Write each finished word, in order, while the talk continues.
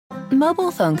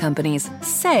Mobile phone companies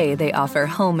say they offer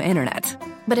home internet.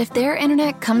 But if their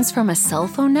internet comes from a cell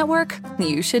phone network,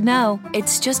 you should know.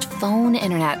 It's just phone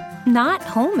internet, not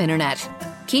home internet.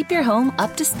 Keep your home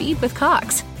up to speed with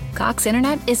Cox. Cox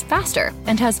internet is faster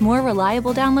and has more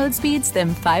reliable download speeds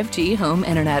than 5G home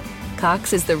internet.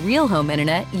 Cox is the real home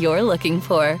internet you're looking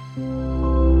for.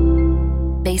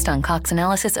 Based on Cox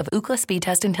analysis of Ookla speed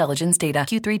test intelligence data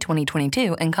Q3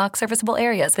 2022 and Cox serviceable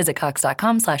areas, visit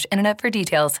cox.com/internet for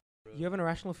details. You have an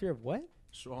irrational fear of what?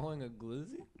 Swallowing a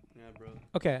glizzy? Yeah, bro.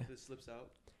 Okay. If it slips out.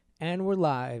 And we're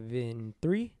live in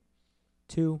 3,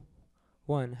 2,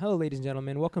 1. Hello, ladies and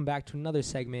gentlemen. Welcome back to another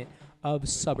segment of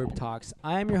Suburb Talks.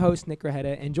 I am your host, Nick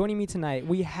Rajeda, and joining me tonight,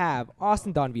 we have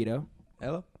Austin Donvito.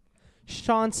 Hello.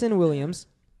 Shanson Williams.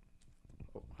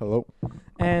 Hello.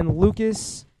 And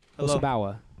Lucas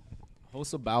Hello.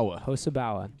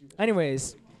 Hosabawa.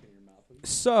 Anyways,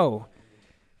 so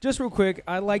just real quick,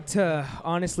 I'd like to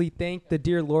honestly thank the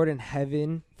dear Lord in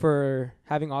heaven for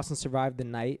having Austin survive the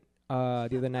night, the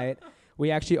other night. We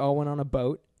actually all went on a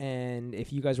boat, and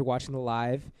if you guys were watching the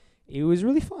live, it was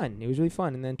really fun.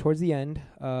 And then towards the end,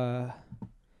 got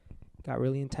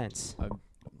really intense.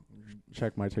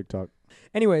 Check my TikTok.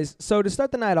 Anyways, so to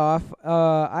start the night off,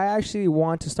 I actually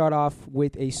want to start off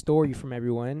with a story from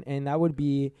everyone, and that would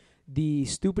be the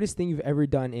stupidest thing you've ever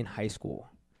done in high school.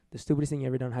 The stupidest thing you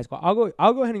ever done in high school. I'll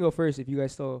go ahead and go first if you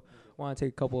guys still want to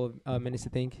take a couple of minutes to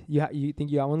think. You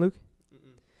think you got one, Luke?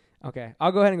 Mm-mm. Okay,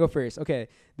 I'll go ahead and go first. Okay,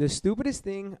 the stupidest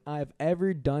thing I've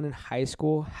ever done in high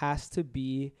school has to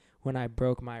be when I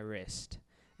broke my wrist.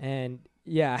 And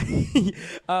yeah,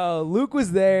 Luke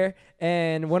was there,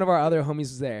 and one of our other homies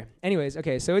was there. Anyways,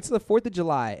 okay, so it's the 4th of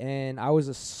July, and I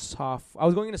was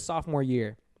going into sophomore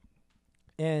year,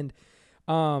 and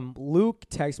Luke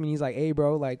texted me, and he's like, hey,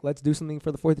 bro, like, let's do something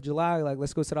for the 4th of July. Like,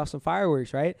 let's go set off some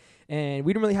fireworks, right? And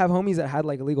we didn't really have homies that had,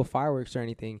 like, illegal fireworks or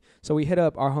anything. So we hit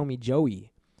up our homie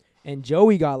Joey. And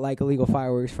Joey got, like, illegal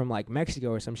fireworks from, like,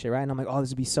 Mexico or some shit, right? And I'm like, oh, this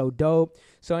would be so dope.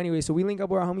 So anyway, so we link up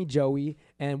with our homie Joey,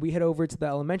 and we head over to the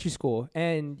elementary school.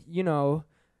 And, you know,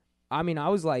 I mean, I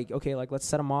was like, okay, like, let's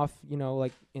set them off, you know,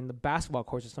 like, in the basketball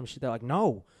courts or some shit. They're like,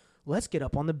 no. Let's get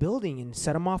up on the building and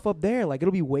set them off up there. Like,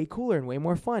 it'll be way cooler and way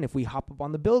more fun if we hop up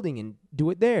on the building and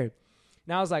do it there.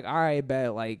 And I was like, all right,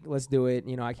 bet. Like, let's do it.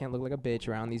 You know, I can't look like a bitch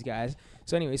around these guys.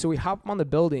 So anyway, so we hop up on the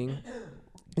building.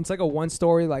 It's like a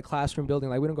one-story, like, classroom building.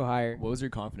 Like, we don't go higher. What was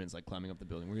your confidence, like, climbing up the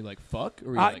building? Were you like, fuck? Or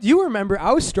were you like, you remember,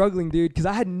 I was struggling, dude, because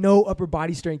I had no upper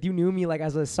body strength. You knew me, like,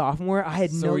 as a sophomore. I had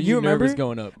so no. Were you remember? Nervous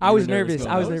going up? I was nervous.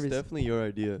 That was definitely your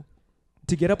idea.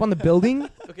 To get up on the building?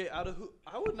 Okay, out of who?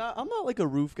 I would not. I'm not like a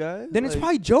roof guy. Then it's like,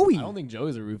 probably Joey. I don't think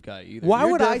Joey's a roof guy either. Why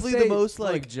you're would I definitely say the most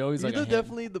like Joey's you're like a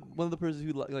definitely one of the persons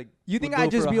who like. You think would go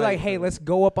I'd just for a be like, hike. hey, let's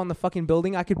go up on the fucking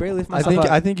building? I could barely lift myself up.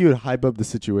 I think you would hype up the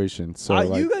situation. So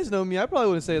like, you guys know me. I probably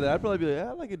wouldn't say that. I'd probably be like,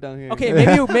 I like it down here. Okay,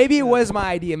 maybe it was my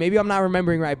idea. Maybe I'm not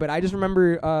remembering right, but I just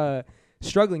remember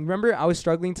struggling. Remember, I was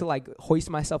struggling to like hoist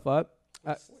myself up.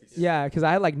 Yeah, because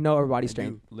I had like no upper body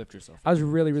strength. Lift yourself. I was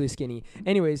really, really skinny.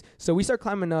 Anyways, so we start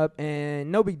climbing up,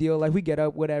 and no big deal. Like, we get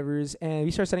up, whatevers, and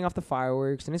we start setting off the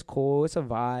fireworks, and it's cool. It's a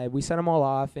vibe. We set them all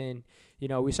off, and, you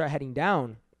know, we start heading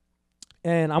down.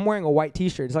 And I'm wearing a white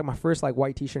T-shirt. It's like my first, like,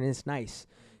 white T-shirt, and it's nice.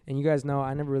 And you guys know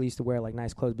I never really used to wear, like,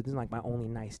 nice clothes, but this is, like, my only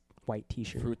nice white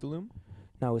T-shirt. Fruit the Loom?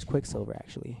 No, it was Quicksilver,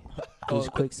 actually. It was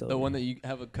Quicksilver. The one that you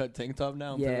have a cut tank top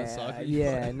now?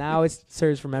 Yeah. Now it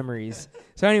serves for memories.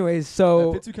 So anyways,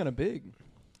 That fits you kind of big.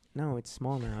 No, it's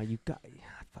small now. I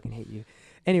fucking hate you.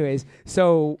 Anyways,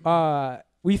 so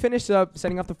we finished up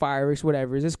setting off the fireworks,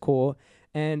 whatever. It's cool.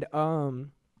 And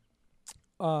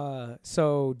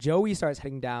so Joey starts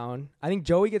heading down. I think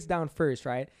Joey gets down first,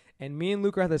 right? And me and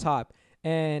Luke are at the top.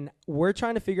 And I'm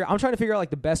trying to figure out like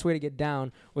the best way to get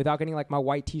down without getting like my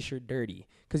white T-shirt dirty.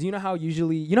 Cause you know how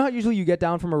usually you get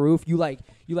down from a roof, you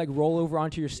roll over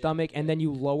onto your stomach and then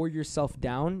you lower yourself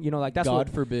down. You know, like that's God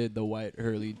forbid the white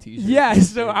Hurley T-shirt. Yeah.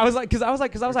 So I was like,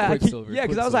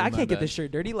 I can't get bad. this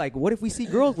shirt dirty. Like, what if we see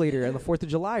girls later on the 4th of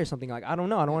July or something? Like, I don't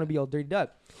know. I don't want to be all dirtied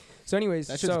up. So anyways,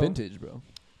 that shit's vintage, bro.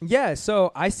 Yeah,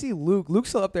 so I see Luke. Luke's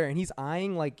still up there, and he's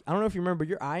eyeing, like, I don't know if you remember,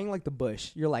 you're eyeing, like, the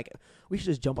bush. You're like, we should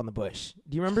just jump on the bush.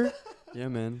 Do you remember? Yeah,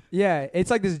 man. Yeah,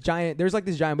 it's like this giant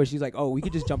bush. He's like, oh, we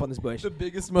could just jump on this bush. The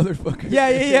biggest motherfucker.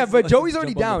 Yeah, but like, Joey's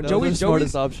already down. Joey's the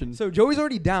smartest option. So Joey's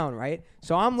already down, right?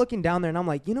 So I'm looking down there, and I'm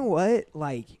like, you know what?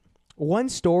 Like, one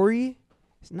story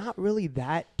is not really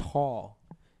that tall.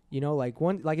 You know, like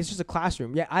it's just a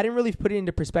classroom. Yeah, I didn't really put it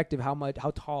into perspective how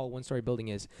tall a one-story building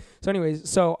is. So anyways,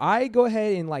 so I go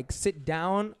ahead and like sit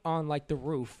down on like the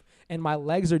roof and my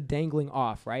legs are dangling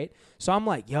off, right? So I'm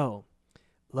like, yo,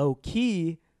 low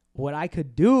key, what I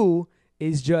could do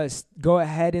is just go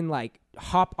ahead and like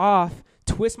hop off,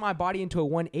 twist my body into a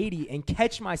 180 and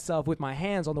catch myself with my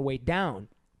hands on the way down.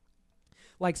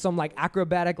 Like some like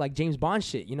acrobatic like James Bond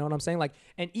shit, you know what I'm saying? Like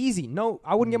and easy. No,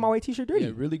 I wouldn't get my white t-shirt dirty.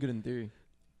 Yeah, really good in theory.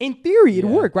 In theory, it'd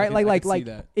Yeah, work, right? I Like can see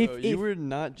that. if, Bro, if you were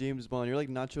not James Bond. You're like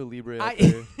Nacho Libre out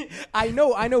there. I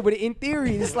know, but in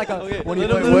theory, it's like a. Okay, When you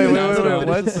let play- him- wait, let wait, him wait, finish wait,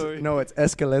 the what? story. No, it's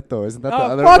Esqueleto. Isn't that the Oh,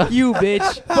 other? fuck you,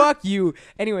 bitch. Fuck you.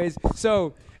 Anyways,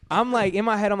 so I'm like, in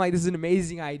my head, I'm like, this is an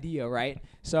amazing idea, right?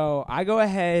 So I go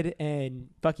ahead and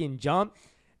fucking jump,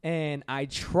 and I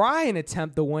try and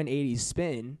attempt the 180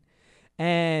 spin.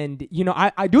 And, you know,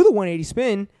 I do the 180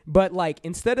 spin, but, like,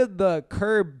 instead of the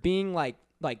curb being, like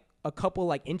a couple,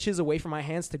 like, inches away from my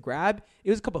hands to grab, it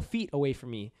was a couple feet away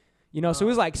from me. You know, so it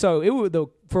was like,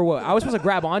 for what I was supposed to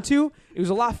grab onto, it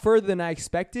was a lot further than I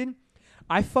expected.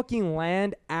 I fucking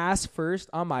land ass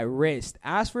first on my wrist,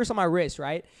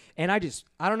 right? And I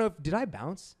don't know did I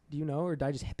bounce? Do you know, or did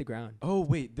I just hit the ground? Oh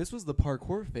wait, this was the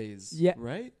parkour phase. Yeah.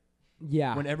 Right.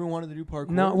 Yeah. When everyone wanted to do parkour.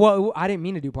 No, well, I didn't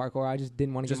mean to do parkour. I just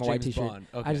didn't want to get Just my white James t-shirt. Bond.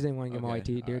 Okay. I just didn't want to get my Okay. white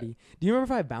t-shirt All dirty. right. Do you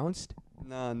remember if I bounced?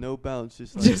 Nah, no bounce.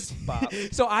 Just like Just bop.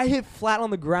 So I hit flat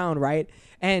on the ground, right?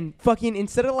 And fucking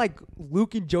instead of like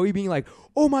Luke and Joey being like,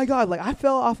 "Oh my god," like I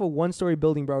fell off a 1-story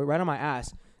building, bro, right on my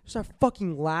ass. I start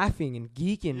fucking laughing and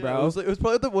geeking, Yeah, bro. it was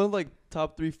probably one of like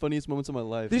top 3 funniest moments of my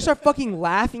life. They start fucking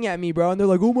laughing at me, bro, and they're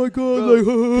like, "Oh my god!" Bro, like,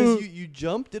 because you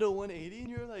jumped, did a 180, and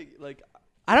you're like.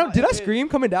 I don't. Did I it- scream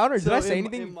coming down, or So did I say in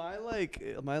anything? In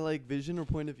my like vision or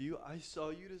point of view, I saw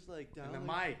you just like down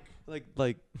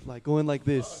like going like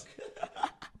this.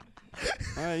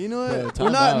 All right, you know Bro, what? time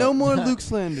We're not out. no more Luke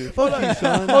slander. Fuck you,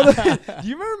 Sean. Hold on. Do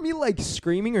you remember me like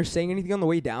screaming or saying anything on the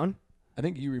way down? I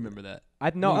think you remember that.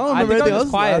 No, I don't remember think I anything was else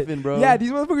just quiet. laughing, bro. Yeah,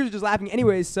 these motherfuckers are just laughing.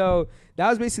 Anyways, so that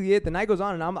was basically it. The night goes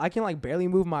on, and I can like barely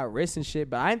move my wrist and shit.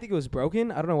 But I didn't think it was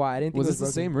broken. I don't know why. I didn't think Was it this was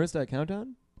the broken. same wrist at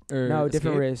Countdown? Or No,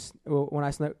 different Escape? wrist. Well, when I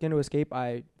snuck into Escape,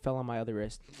 I fell on my other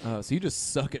wrist. Oh, so you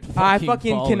just suck at I fucking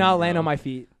fucking falling, cannot land bro. on my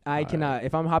feet. I Alright. cannot.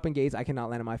 If I'm hopping gates, I cannot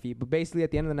land on my feet. But basically,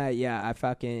 at the end of the night, yeah, I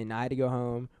had to go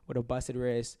home with a busted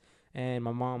wrist. And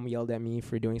my mom yelled at me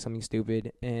for doing something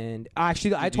stupid. And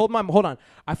actually, I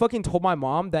fucking told my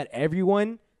mom that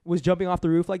everyone was jumping off the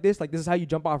roof like this. Like, this is how you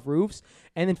jump off roofs.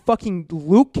 And then fucking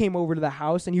Luke came over to the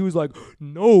house, and he was like,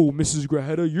 "No, Mrs.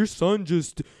 Grajeda, your son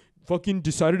just fucking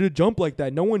decided to jump like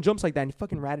that. No one jumps like that." And he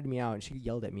fucking ratted me out, and she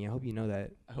yelled at me. I hope you know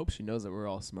that. I hope she knows that we're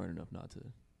all smart enough not to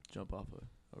jump off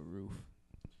a roof.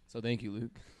 So thank you,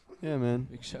 Luke. Yeah, man.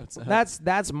 Big shouts out.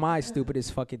 That's my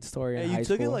stupidest fucking story Hey, in you high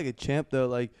took school. it like a champ though.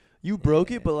 Like you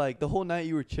broke it, but like the whole night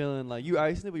you were chilling. Like you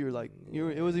iced it, but you were like it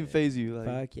wasn't even phase you. Like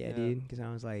Fuck yeah, dude. Because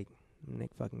I was like,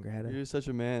 Nick fucking Grajeda. You're such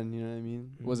a man. You know what I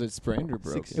mean? Was it sprained or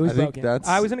broken? It was I think broken. that's-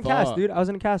 I was in a cast, Fuck. dude. I was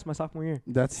in a cast my sophomore year.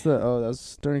 That's that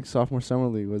was during sophomore summer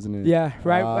league, wasn't it? Yeah,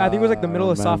 right. I think it was like the I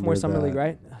middle of sophomore remember summer that. league,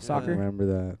 right? I Soccer. remember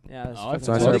that. Yeah. It was Oh, I fucking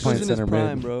So I forgot. started Nick playing was in his center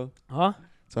prime, mid. bro. Huh?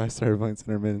 So I started playing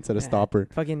center mid instead of Yeah. stopper.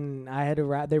 Fucking, I had to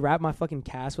wrap. They wrapped my fucking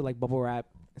cast with like bubble wrap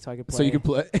so I could play. So you could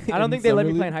play. I don't think they let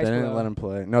me play in high They school. didn't let though. him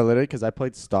play. No, literally, because I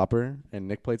played stopper and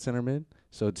Nick played center mid.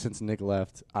 So since Nick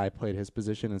left, I played his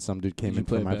position and some dude came Did you in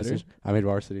for play my better? position. I made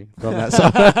varsity from that. So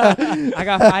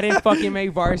I didn't fucking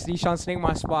make varsity. Sean snaked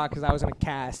my spot because I was in a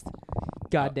cast.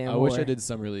 Goddamn. I wish I whore. did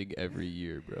summer league every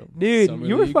year, bro. Dude, Summer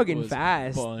you were league fucking was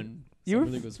fast. Fun. You Summer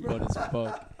were league was fun as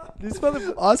fuck. This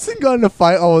mother. Austin got in a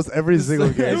fight almost every single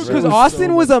It game. was Because so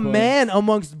Austin was much a fun. man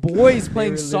amongst boys They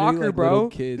playing were literally soccer, like bro. little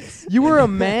kids. You were a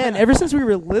man ever since we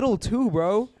were little too,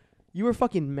 bro. You were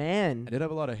fucking man. I did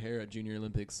have a lot of hair at Junior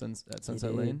Olympics at Sunset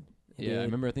did. Lane. You Yeah, I did.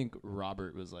 remember. I think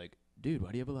Robert was like, "Dude,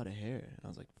 why do you have a lot of hair?" And I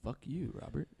was like, "Fuck you,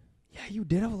 Robert." Yeah, you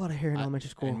did have a lot of hair in I- elementary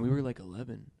school. And we were like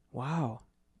 11. Wow.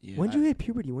 Yeah, When did you hit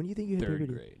puberty? When do you think you hit third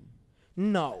puberty? grade.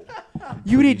 No.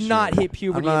 You Pretty did not sure. hit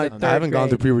puberty I'm in not, the I third haven't gone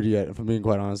through grade. puberty yet, if I'm being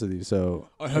quite honest with you. So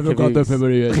I haven't gone through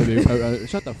puberty yet.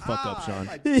 Shut the fuck up, Sean.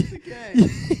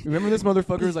 Remember this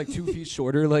motherfucker was like 2 feet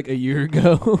shorter like a year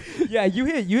ago. Yeah, you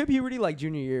hit puberty like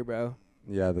junior year, bro.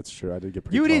 yeah, that's true. I did get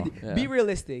pretty You tall. did. Yeah. Be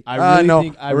realistic. I really no,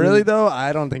 think I really though,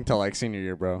 I don't think till like senior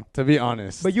year, bro. To be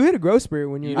honest, But you hit a growth spurt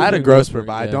when you. You I had a did growth growth spurt, spurt,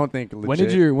 but I yeah. don't think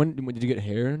legit. when did you get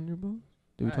hair in your ball?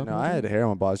 Did we talk No, about I that? had hair on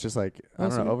my ball. It's just like I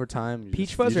don't Awesome. know. Over time, you Peach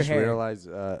just, fuzz you or just hair? realize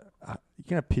you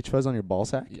can have peach fuzz on your ball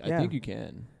sack. Yeah, Yeah. I think you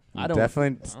can. I don't.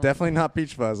 Definitely, I it's don't- definitely not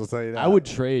peach fuzz. I'll tell you that. I would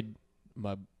trade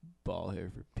my ball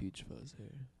hair for peach fuzz hair.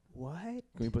 What? Can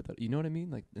we put that? You know what I mean?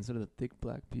 Like instead of the thick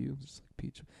black pubes, just like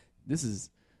peach. Is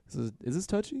this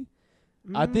touchy?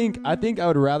 I think I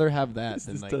would rather have that This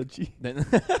than is like touchy. than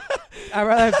I'd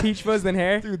rather have peach fuzz than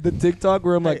hair. dude the TikTok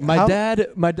where I'm like Hey, my how-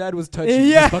 dad was touchy.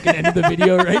 Yeah. Just fucking ended the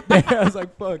video right there. I was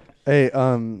like fuck. Hey,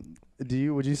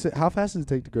 would you say how fast does it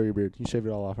take to grow your beard? You shave it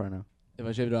all off right now. If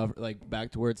I shaved it off like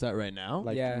back to where it's at right now,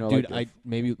 Like, Yeah. you know, dude, like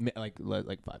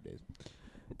like 5 days.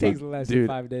 It takes less than Dude,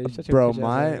 5 days. Shut your bro, bitch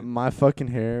ass up. my fucking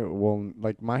hair will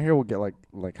my hair will get like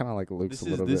kind of like Luke's This a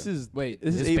is little this bit. is Wait,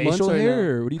 This is is this 8 months facial right hair, now.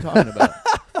 or what are you talking about?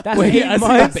 That's Wait, 8 I see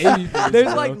months. a baby face, There's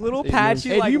bro. like little 8 patchy,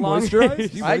 Hey, do like you long moisturize?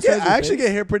 hairs. Do you I moisturize your actually face?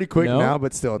 get hair pretty quick No? now,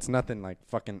 but still, it's nothing like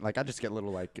fucking like I just get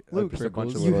little like Luke, just a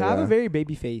bunch of You little, have yeah. a very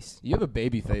baby face. You have a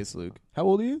baby face, Luke. How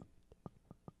old are you?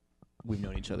 We've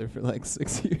known each other for like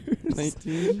 6 years.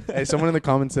 19. Hey, someone in the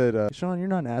comments said, Sean, you're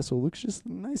not an asshole. Luke's just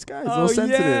a nice guy. He's a Oh, little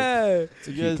sensitive. yeah.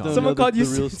 So you guys don't Someone know called the you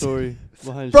real sensitive. story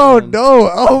behind Bro, Sean. no.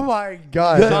 Oh my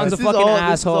god. Sean's a This is fucking all,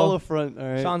 asshole. This is all a front, all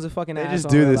right? Sean's a fucking They asshole. just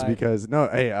do in real this life. because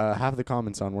half the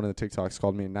comments on one of the TikToks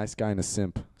called me a nice guy and a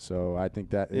simp. So I think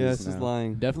that yeah, is this is now.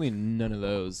 lying. Definitely none of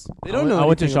those. They don't I know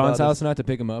went to anything Sean's about house us. tonight to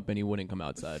pick him up, and he wouldn't come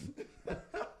outside.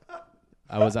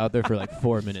 I was out there for like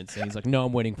 4 minutes, and he's like, "No,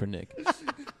 I'm waiting for Nick."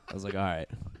 I was like, "All right,"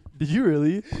 Did you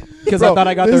really? because I Bro, thought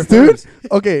I got there this dude. first.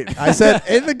 Okay, I said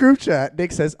in the group chat,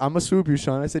 Nick says, "I'm gonna swoop you,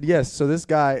 Sean." I said, "Yes." So this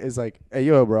guy is like, "Hey,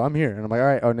 yo, bro, I'm here," and I'm like, "All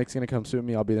right, oh, Nick's gonna come swoop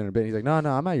me. I'll be there in a bit." He's like, "No,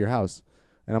 I'm at your house,"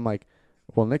 and I'm like,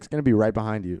 "Well, Nick's gonna be right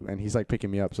behind you," and he's like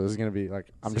picking me up. So this is gonna be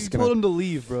like, I'm So just you gonna told him to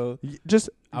leave, bro. just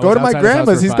I go was to my outside his house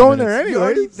grandma's. for He's 5 going minutes. there You're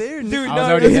already anyway. there, Dude, Nick. I was no,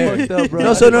 already this there. is fucked up, bro. No.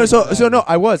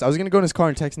 I was gonna go in his car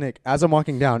and text Nick. As I'm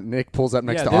walking down, Nick pulls up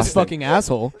next Yeah, to this Austin. fucking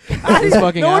asshole. This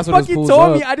fucking No one asshole just fucking pulls told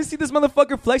up. me. I just see this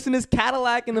motherfucker flexing his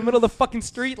Cadillac in the middle of the fucking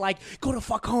street, like, "Go the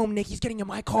fuck home, Nick. He's getting in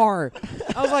my car."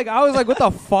 I was like, what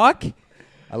the fuck?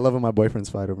 I love when my boyfriends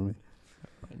fight over me.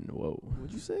 Whoa.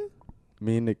 What'd you say?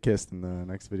 Me and Nick kissed in the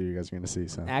next video you guys are gonna see.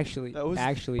 So Actually, That was-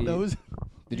 actually, That was.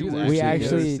 Did you we guys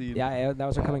actually, seen. yeah, that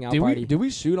was our coming out Did party. we? Did we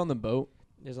shoot on the boat?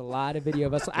 There's a lot of video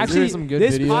of us. there Actually, some good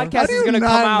this video? how podcast do is you gonna not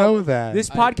come out. know that? This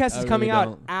I podcast is coming really out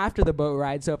don't. after the boat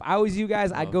ride. So if I was you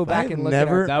guys, I'd Oh, go back I've and look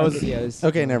never- at That our was- videos.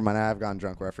 Okay, never mind. I have gotten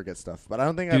drunk where I forget stuff, but I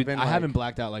don't think I've Dude, been. I like, haven't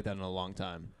blacked out like that in a long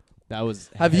time. That was.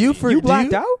 Have heavy. you for- You do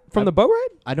blacked you- out from the boat ride?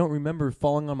 I don't remember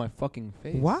falling on my fucking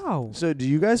face. Wow. So do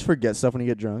you guys forget stuff when you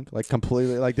get drunk? Like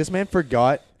completely. Like this man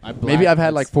forgot. I Maybe I've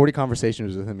had blacked- like 40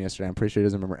 conversations with him yesterday. I'm pretty sure he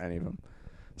doesn't remember any of them.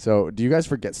 So do you guys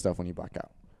forget stuff when you black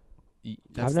out?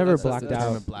 I've never blacked the term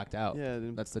out. of blacked out. Yeah,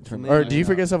 dude. That's the term. Yeah. Or do you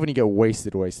forget stuff when you get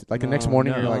wasted? Like the next No,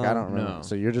 morning, no, you're like, I don't no. remember.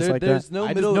 So you're just like there's that. no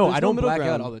I middle. just, no, there's I don't middle black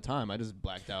ground. out all the time. I just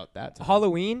blacked out that time.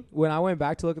 Halloween, when I went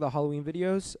back to look at the Halloween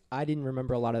videos, I didn't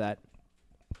remember a lot of that.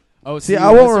 Oh, See,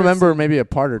 I won't remember maybe a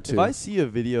part or two. If I see a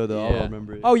video though, Yeah. I'll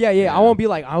remember it. Oh yeah. Yeah. I won't be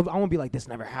like, I won't be like, this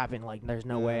never happened. Like, there's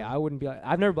no way. Yeah. I wouldn't be like,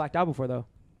 I've never blacked out before though.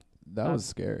 That was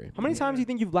scary. How many times do you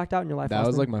think you've blacked out in your life? That was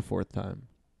Austin? like my 4th time.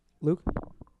 Luke. Oh,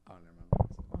 never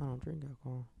mind. I don't drink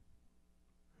alcohol.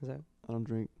 Is that? I don't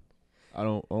drink. I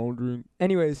don't drink.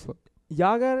 Anyways,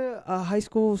 y'all got a high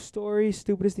school story?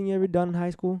 Stupidest thing you ever done in high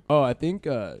school? Oh, I think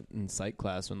in psych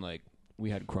class when like we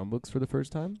had Chromebooks for the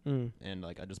first time, and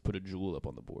like I just put a jewel up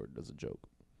on the board as a joke,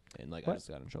 and like I What? just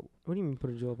got in trouble. What do you mean put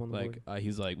a jewel up on the Like board?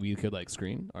 he's like we could like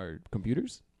screen our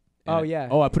computers. Oh, and yeah.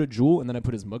 I put a jewel and then I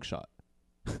put his mugshot.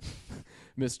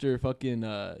 Mr. fucking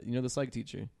you know the psych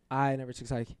teacher, I never took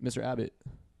psych. Mr. Abbott.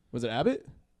 Was it Abbott?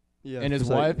 Yeah. And his it's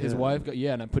like- wife got,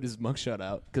 and I put his mugshot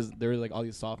out because there were like all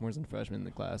these sophomores and freshmen in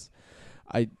the class.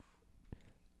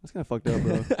 That's kind of fucked up,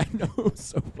 bro. I know, it was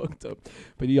so fucked up.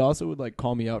 But he also would like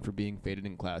call me out for being faded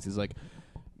in class. He's like,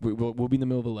 we'll be in the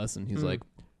middle of a lesson. He's like,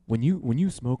 when you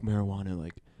smoke marijuana,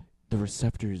 like the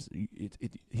receptors,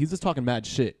 he's just talking mad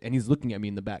shit, and he's looking at me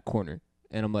in the back corner,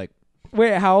 and I'm like,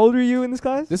 Wait, how old are you in this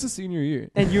class? this is senior year.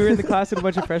 And you were in the class with a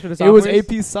bunch of freshmen and It was sophomores?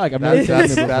 AP Psych. I've never That's,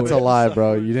 taken it that's a before. lie,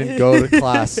 bro. You didn't go to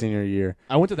class senior year.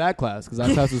 I went to that class because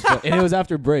that class was fun. And it was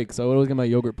after break, so I was getting my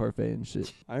yogurt parfait and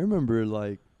shit. I remember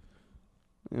like,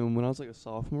 and when I was like a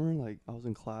sophomore, like I was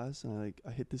in class and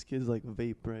I hit this kid's like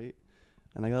vape, right,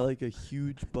 and I got like a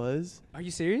huge buzz, Are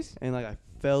you serious? and like I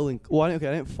fell in. Well, I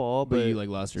didn't fall, But but you like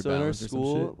lost your so in our balance or some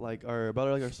school, shit. like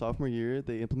our sophomore year,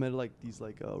 they implemented like these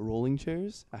like rolling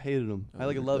chairs. I hated them. I had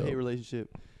like a Oh, love-hate dope.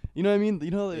 relationship. You know what I mean?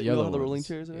 You know, The you yellow know how the rolling ones.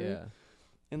 chairs are. Yeah.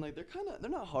 And like they're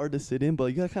not hard to sit in, but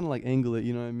you gotta kind of like angle it.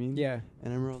 You know what I mean? Yeah.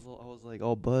 And I remember I was like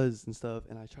all buzzed and stuff,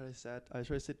 and I tried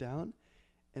to sit down,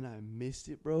 and I missed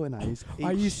it, bro. And I just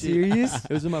Are ate you shit. serious?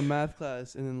 It was in my math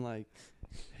class, and then like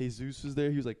Jesus was there.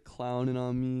 He was like clowning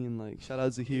on me, and like shout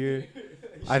out Zahir.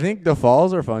 I think the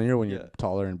falls are funnier when you're Yeah.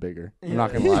 taller and bigger. Yeah. I'm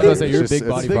not gonna I was lie. gonna say, It's you're a just- big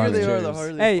it's- body The bigger part they of are, chairs. the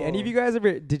harder they Hey, fall. any of you guys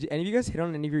did any of you guys hit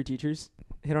on any of your teachers?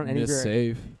 Hit on any of Miss your?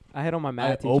 Save. I hit on my I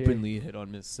math teacher. openly hit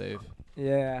on Miss Save.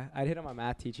 Yeah, I'd hit on my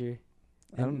math teacher.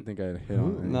 I don't think I hit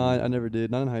on it. No, I never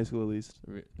did. Not in high school, at least.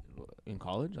 In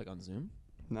college, like on Zoom.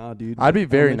 Nah, dude. I'd be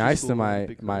very Elementary nice to school, I had a my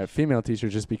big my crush. female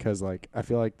teachers just because like I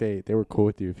feel like they were cool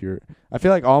with you if you're. I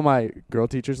feel like all my girl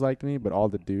teachers liked me, but all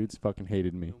the dudes fucking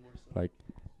hated me. Like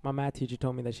My math teacher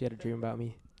told me that she had a dream about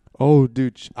me. Oh,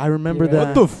 dude, I remember Yeah. that.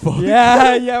 What the fuck?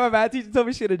 Yeah, my math teacher told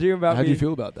me she had a dream about How'd me. you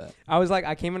feel about that? I was like,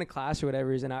 I came into class or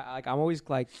whatever, and I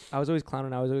was always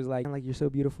clowning. I was always like you're so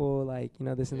beautiful, like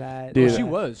this and that. Dude.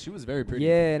 Well, she was very pretty.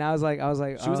 Yeah, and I was like,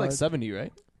 She was like 70,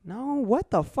 right? no, what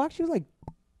the fuck? She was like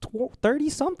 30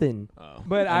 something. Oh.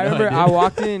 But I know remember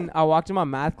did. I walked in my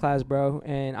math class, bro,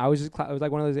 and I was just it was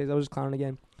like one of those days I was just clowning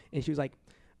again, and she was like,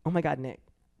 "Oh my God, Nick,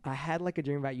 I had like a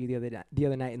dream about you the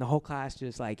other night," and the whole class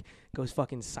just like goes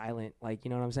fucking silent, like, you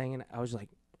know what I'm saying? And I was like,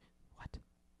 "What?"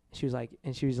 She was like,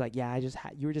 "Yeah,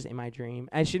 you were just in my dream,"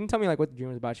 and she didn't tell me like what the dream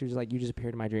was about. She was like, "You just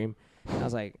appeared in my dream," and I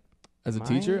was like, As a Am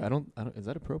teacher, I? I don't. Is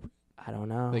that appropriate? I don't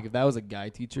know. Like if that was a guy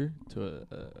teacher to a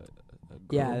girl,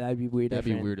 Yeah, that'd be weird. That'd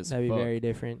be different. weird as That'd fuck. be very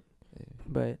different. Yeah,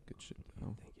 But good shit.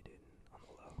 No. thank you, dude. On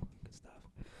the low, good stuff.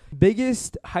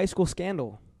 Biggest high school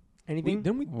scandal. Anything?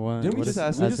 Didn't we What? Didn't we What just is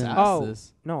asked that? this? Oh.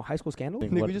 No, high school scandal?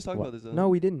 Think Nick, what- we just talked what- about this. No,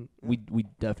 we didn't. We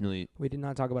definitely. We did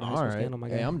not talk about a high All school right. scandal, my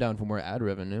guy. Hey, I'm down for more ad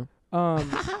revenue.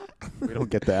 We don't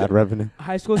get the ad revenue.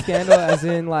 High school scandal as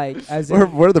in Where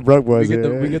the broke boys? We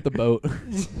get the boat.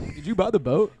 Did you buy the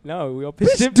boat? no, we all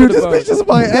pitched in for Dude, the this boat. bitch doesn't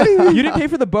buy anything. You didn't pay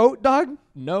for the boat, dog?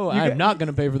 No, You I'm got- not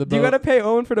gonna pay for the boat. You gotta pay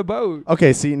Owen for the boat.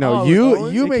 Okay, see, no, Oh, you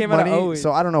Owen? you It make came out of money, Owen.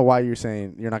 so I don't know why you're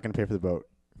saying you're not going to pay for the boat.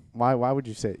 Why would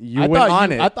you say it? You I went thought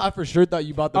on you, it? I thought for sure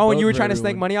you bought the boat. Oh, and you were for trying to snake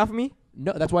everyone. money off of me?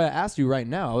 No, that's why I asked you right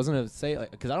now. I wasn't gonna say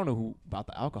because I don't know who bought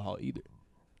the alcohol either.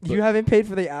 But You haven't paid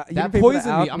for the you that didn't pay for the poisoned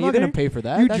me. alc I'm not gonna neither? pay for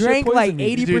that. You That shit drank like poisoned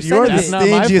me. 80% Dude, you're of the it. That's not my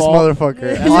stingiest fault. motherfucker.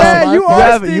 Yeah, Awesome. you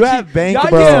are you stingy. have bank, Y'all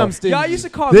bro. used to- Y'all used to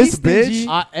call This me stingy.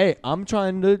 bitch- Hey, I'm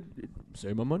trying to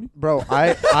save my money. Bro,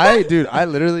 I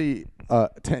literally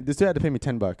this dude had to pay me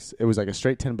 $10. It was like a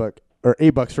straight $10 or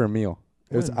 $8 for a meal.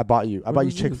 It was When? I bought you When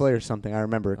was Chick-fil-A or something. I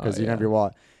remember because you didn't have yeah. your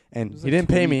wallet, and It was he like didn't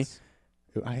 2 pay me. weeks.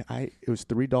 It was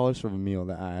 $3 for a meal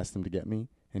that I asked him to get me,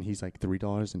 and he's like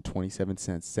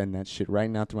 $3.27. Send that shit right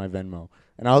now to my Venmo,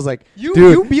 and I was like, You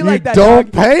dude, be like that,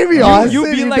 don't dog. pay me, You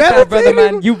Austin. be like never that, brother pay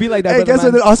me. man. You be like that, Hey, brother guess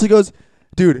what? man. Then Austin goes,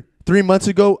 dude. 3 months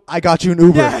ago, I got you an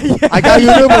Uber. Yeah. I got you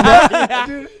an Uber,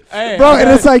 bro. Hey, Bro, and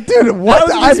it's like, dude, what?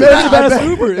 That I was an bet- expensive I ass bet-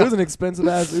 Uber. It was an expensive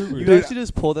ass Uber. You Dude. actually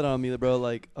just pulled it on me, bro.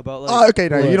 Like about like. Oh, okay,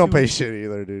 no, you don't 2 pay shit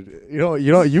either, dude.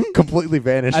 You completely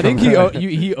vanished. I think from that.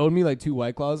 he owed me like 2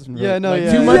 White Claws. And Yeah, no, like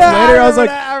yeah. 2 Yeah, months I later, I was remember like,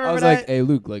 that, I I remember was that. like, hey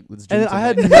Luke, like let's And drink. then I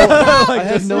had tonight. no, I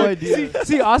had no idea.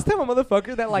 See, Austin, a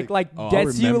motherfucker that like Oh, I'll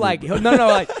gets you remember, like bro.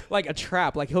 no like a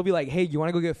trap. Like he'll be like, hey, you want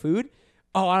to go get food?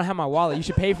 Oh, I don't have my wallet. You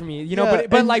should pay for me. You know, Yeah,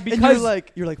 but and- like and because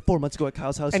you're like 4 months ago at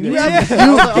Kyle's house. And you you, guys-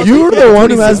 you're the one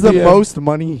who has the 27 most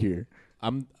money here.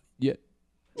 I'm yeah.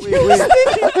 Wait.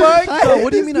 No,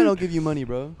 what do you mean I don't give you money,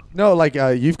 bro? No, like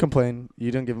you've complained,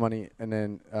 you didn't give money, and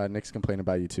then Nick's complained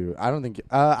about you too. I don't think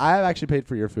I have actually paid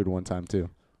for your food one time too,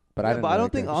 but I Yeah, didn't. but I really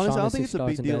don't think care. honestly, I Sean don't is think it's a $6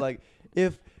 big in deal. debt. Like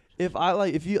if I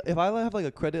like have like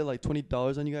a credit like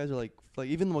 $20 on you guys or like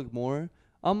even like more,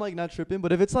 I'm like not tripping.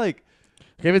 But if it's like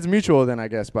Okay, if it's mutual, then I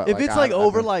guess. But if it's like I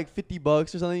over think- like $50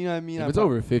 or something, you know what I mean? If it's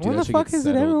over 50, when that the shit fuck gets is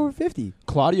it settled. ever over 50?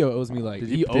 Claudio owes me like did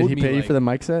he he owed me pay you like, for the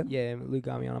mic set? Yeah, Luke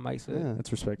got me on a mic set. Yeah.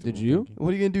 That's respectable. Did you? Thank What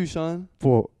are you gonna do, Sean?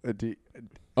 Well,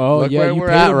 Oh Look yeah, where you we're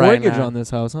paid at a right mortgage now. on this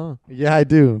house, huh? yeah, I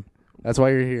do. That's why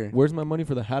you're here. Where's my money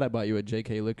for the hat I bought you at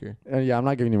JK Liquor? Yeah, I'm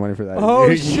not giving you money for that. Oh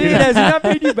shit! Has he not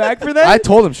paid you back for that? I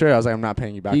told him straight. I was like, I'm not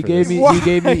paying you back. He for gave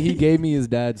this. me he gave me his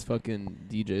dad's fucking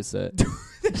DJ set.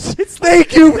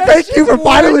 Thank you for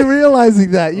finally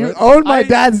realizing that you What? own my I-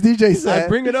 dad's DJ set. I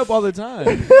bring it up all the time.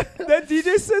 That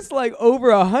DJ set's like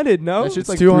over 100. No, That shit's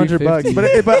like $200.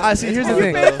 $350. But I see. Here's the you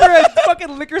thing. paid for a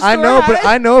fucking liquor store. I know, but hat?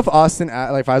 I know if Austin,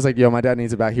 like, if I was like, "Yo, my dad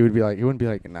needs it back," he wouldn't be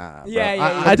like, "Nah." Bro. Yeah, yeah,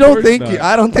 yeah. I Of don't course think not. you.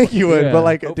 I don't think you would. Yeah. But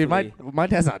like, dude, Hopefully. my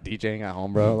dad's not DJing at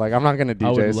home, bro. Like, I'm not gonna I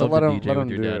would DJ. So love let to him DJ let with him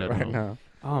your do dad it at right home. now.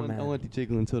 Oh I man. want DJ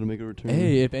Glenn to make a return.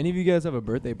 Hey, if any of you guys have a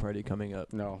birthday party coming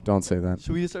up, No, don't say that.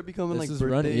 Should we just start becoming This like is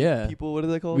birthday running- yeah. people? What are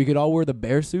they called? we could all wear the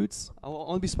bear suits. I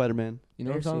want to be Spider-Man. You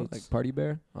know what I'm Bear talking about? suits. Like Party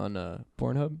Bear on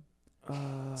Pornhub.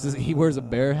 He wears a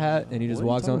bear hat and he just What are you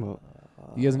walks talking on.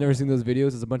 about? You guys never seen those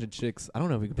videos? It's a bunch of chicks. I don't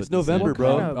know if we can put It's this in. November, What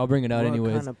bro. kind of- I'll bring it out what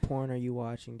anyways. kind of porn are you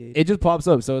watching, dude? It just pops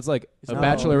up. So it's like a No,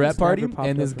 bachelorette it's party, never popped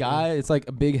and up this for me. guy, it's like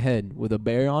a big head with a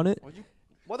bear on it.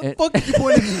 Why the And- fuck did you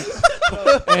point at me?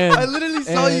 And I literally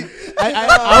saw and you.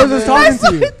 I was just talking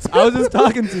to you. I was just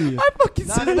talking to you. fucking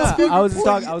Nah, nah, nah. I was just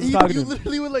talking. I was just talking to You him.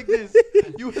 literally went like this.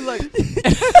 You went like.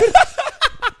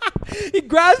 He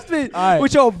grasped it All right.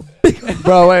 with your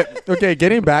Bro, wait. Okay,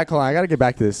 getting back. Hold on, I gotta get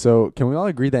back to this. So, can we all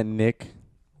agree that Nick,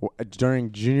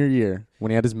 during junior year,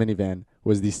 when he had his minivan,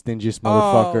 was the stingiest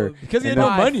motherfucker? Because he had And no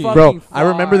then- money. fuck- Bro, fucking I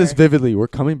remember this far. vividly. We're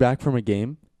coming back from a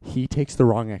game, He takes the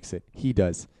wrong exit. He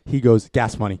does. He goes,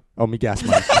 gas money. Owe me gas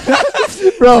money.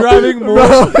 Bro, Driving more.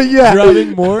 Bro, yeah.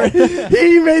 Driving more.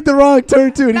 He made the wrong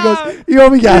turn too, and he goes, "You owe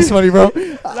me gas money, bro."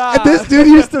 This dude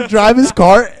used to drive his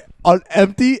car on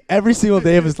empty every single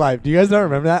day of his life. Do you guys not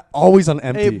remember that? Always on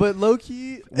empty. Hey, but low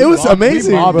key, it was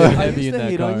amazing, mobbed bro. him. I Heavy used in to that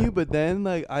hate car. on you, but then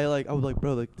I was like,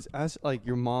 bro, like just ask like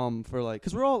your mom for like,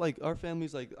 cause we're all like our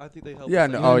families like I think they help. Yeah,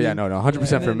 us, no, like, you know what I mean? no, 100% And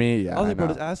for then me. Yeah, I was like, bro, I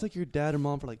know. just ask like your dad or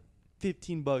mom for like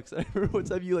 $15. I remember one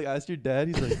time you like asked your dad.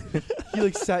 He's like, he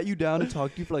like sat you down and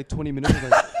talked to you for like 20 minutes.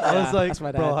 I was like, that's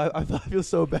my bro, dad. I feel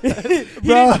so bad.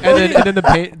 Bro, and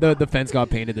then the fence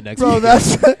got painted the next bro, week.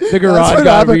 that's The garage what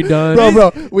got happened. redone.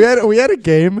 Bro, we had a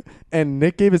game, and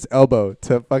Nick gave his elbow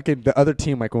to fucking the other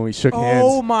team, like when we shook hands.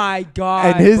 Oh my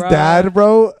god! And his bruh. dad,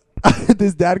 bro,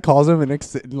 his dad calls him, and Nick's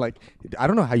sitting like, I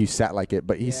don't know how you sat like it,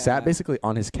 but he Yeah. sat basically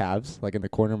on his calves, like in the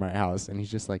corner of my house, and he's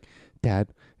just like, Dad,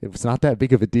 it was not that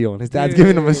big of a deal, and his dad's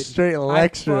giving him a Dude, straight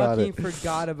lecture I on it. fucking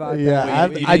forgot about Yeah,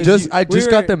 that. Wait, I did just we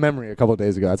got were- the memory a couple of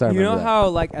days ago. That's how I You remember know that. how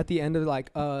like at the end of like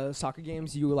soccer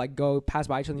games you like go pass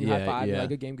by each other and you Yeah, high five and yeah. like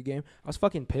good game. I was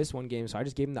fucking pissed one game, so I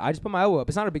just gave him I just put my elbow up.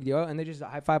 It's not a big deal, and they just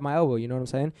high five my elbow. You know what I'm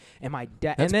saying? And my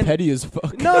dad That's and then petty as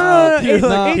fuck. no, Dude,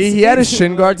 it's- he had his it's-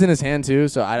 shin guards in his hand too,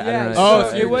 so I Yeah, don't know. Oh, so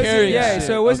so it you're wasn't. carrying Yeah, shit.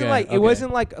 so it wasn't Okay, like okay. it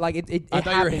wasn't like it. I thought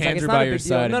your happens. Like, hands it's were not by a your big deal.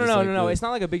 side No, and just, like, no. this. It's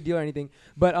not like a big deal or anything.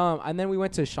 But and then we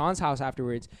went to Sean's house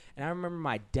afterwards, and I remember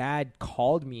my dad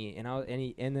called me,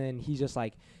 and then he's just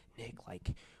like, Nick,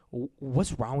 like,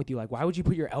 what's wrong with you? Like, why would you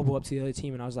put your elbow up to the other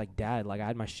team? And I was like, Dad, like, I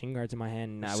had my shin guards in my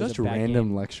hand, and I was Such a bad random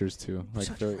game. lectures too. Like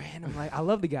Such the- random, like, I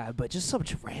love the guy, but just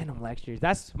such random lectures.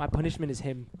 That's my punishment, is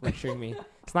him lecturing me.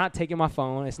 It's not taking my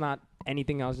phone. It's not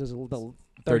anything else. Just the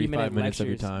 35 minutes lectures. of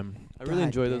your time. I really God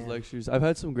enjoy those damn. lectures. I've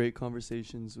had some great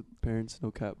conversations with parents.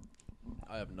 No cap.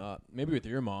 I have not. Maybe with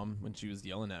your mom when she was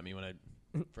yelling at me when I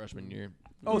freshman year.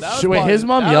 Oh, that was Wait, his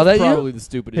mom that yelled was at you? probably the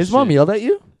stupidest. His mom shit. yelled at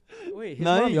you? Wait, his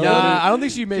Nah, mom yeah. yelled at Nah, me? I don't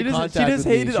think she made contact. She just with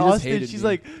me. hated She just Austin. hated She's me.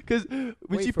 like, because when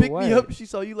Wait, she for picked me what? up, she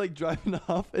saw you like driving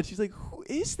off, and she's like, "Who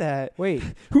is that?" Wait,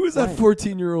 who is that When?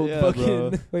 14-year-old Yeah, fucking? bro.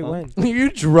 wait, Huh? when? You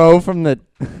drove from the.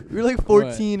 We were like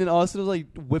 14, and Austin was like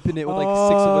whipping it with like 6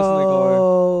 of us in the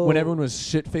car. When everyone was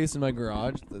shit faced in my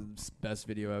garage, the best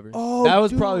video ever. Oh, that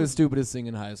was probably dude. the stupidest thing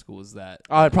in high school. Was that?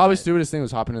 Probably stupidest thing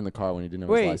was hopping in the car when you didn't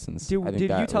know his Wait, license. did I think you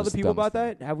that tell the was people dumbest about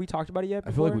thing. that? Have we talked about it yet?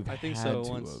 I feel like before? we've I think had so, to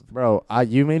once. have. Bro,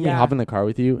 you made me Yeah. hop in the car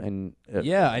with you, and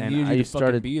Yeah, I and needed I you to fucking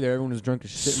started be there. Everyone was drunk as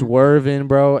shit. swerving,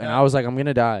 bro, and Yeah. I was like, I'm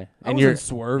gonna die. I And wasn't you're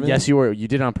swerving. yes, you were. You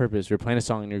did it on purpose. You're playing a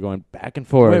song and you're going back and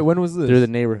forth Wait, when was this? through the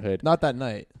neighborhood. Not that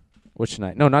night. Which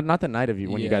night? No, not the night of you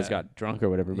when you guys Yeah. got drunk or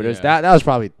whatever. But it was Yeah. that was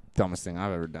probably the dumbest thing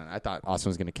I've ever done. I thought Austin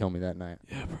was gonna kill me that night.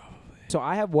 Yeah, probably. So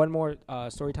I have one more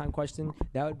story time question.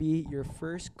 That would be your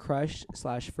first crush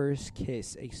 / first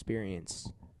kiss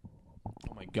experience.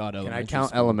 Oh my god, Can I elementary count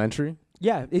school. elementary?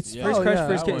 Yeah, it's Yeah. first Oh, crush, yeah,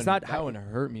 first that kiss. It's one- not. that one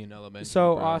hurt me in elementary.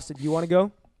 So bro. Austin, do you want to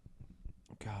go?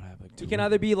 God, I have like two. You can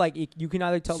either be like you can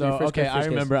either tell me So your first okay, crush, first I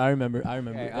remember. I remember. I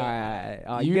remember. Kiss. Okay,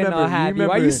 all right. You You're getting all remember- you happy. Why are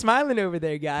you remember- smiling over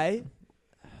there, guy?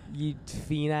 You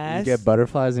fiend ass. You get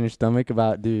butterflies in your stomach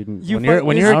about dude. You when you're fuck-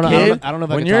 when this- you're I a don't know- kid, I don't know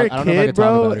if I when can you're talk- I a don't know if I kid, can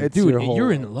talk bro, about it. it's Dude, your whole,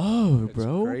 you're in love, it's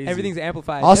bro. crazy. Everything's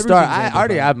amplified. I'll start. Everything's I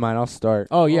already amplified. have mine. I'll start.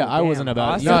 Oh yeah, Oh, I wasn't damn. about.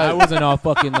 Austin? No, I wasn't all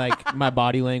fucking like my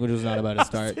body language was not about to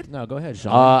start. No, go ahead,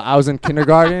 Sean. I was in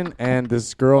kindergarten, and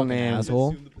this girl named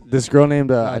asshole. I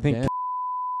God think damn.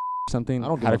 something I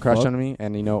don't give had a a crush fuck. on me,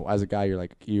 and as a guy, you're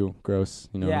like, ew, gross,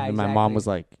 Yeah, and my mom exactly. was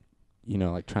like,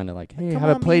 like trying to like, hey,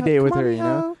 have a play date with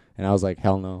her, and I was like,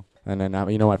 hell no. And then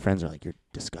my friends are like, you're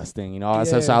disgusting, all that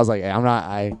stuff. So I was like, hey, I'm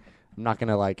not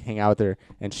gonna like hang out with her.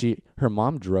 And her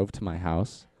mom drove to my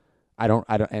house. I don't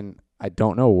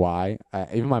know why.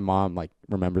 Even my mom like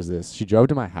remembers this. She drove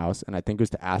to my house, and I think it was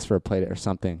to ask for a play date or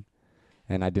something.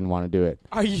 And I didn't want to do it.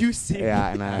 Are you serious?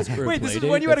 Yeah, and I. For a Wait, this play is date?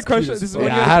 when you had a That's crush. cute as This is fuck.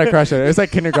 when Yeah, you I had a crush on her. It was like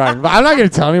kindergarten, but I'm not gonna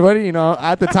tell anybody.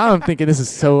 At the time, I'm thinking this is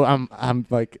so. I'm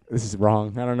like, this is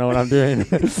wrong. I don't know what I'm doing. I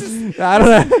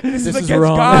don't know. This is is against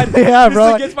wrong. God. Yeah, This bro.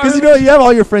 is against my Because you have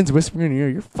all your friends whispering in your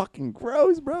ear. You're fucking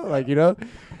gross, bro. Like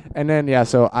And then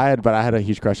so I had a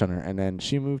huge crush on her, and then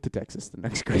she moved to Texas the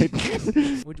next grade.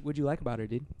 What'd you like about her,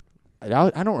 dude? I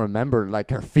don't remember like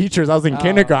her features. I was in Oh.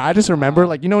 kindergarten. I just remember Oh.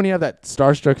 like when you have that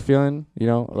starstruck feeling,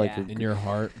 like Yeah. you're In your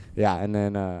heart. yeah, and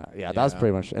then that was Yeah.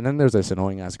 pretty much. And then there's this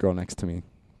annoying ass girl next to me.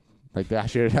 Like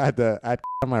actually I had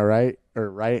on my right,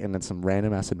 and then some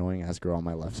random ass annoying ass girl on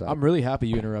my left side. I'm really happy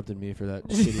you interrupted me for that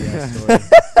shitty ass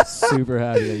story. Super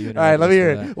happy that you interrupted All right, let me us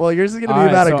hear for it. that. Well, yours is gonna All be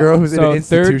right, about a so- girl who's in so an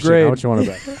third institution. grade. How much you want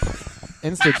to bet?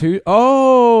 Institute.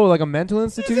 Oh, like a mental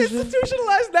institution.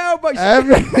 Institutionalized now, but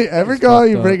Every girl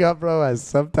you fucked bring up, bro, has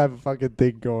some type of fucking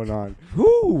thing going on.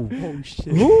 Who? oh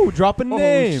shit. Who? Drop a Oh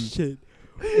name. shit.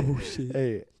 Oh shit!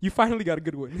 Hey, You finally got a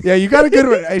good one. yeah, you got a good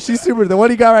one. Hey, she's super. The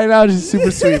one you got right now, she's super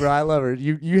sweet, bro. I love her.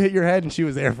 You hit your head, and she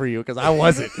was there for you because I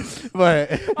wasn't.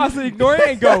 But I said, ignore it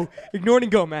and go. Ignore it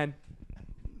and go, man.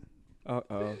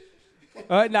 Uh-oh.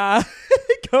 Nah.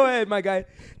 Go ahead, my guy.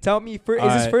 Tell me, is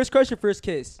this first crush or first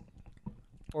kiss?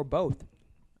 Or both?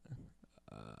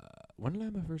 When did I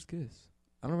have my first kiss?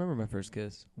 I don't remember my first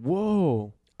kiss.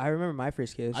 Whoa. I remember my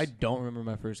first kiss. I don't remember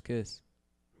my first kiss.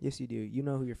 Yes, you do. You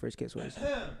know who your first kiss was.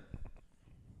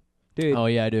 Dude. Oh,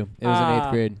 yeah, I do. It was in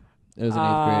 8th grade. It was in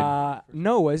 8th grade.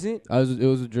 No, was it? It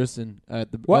was with Tristan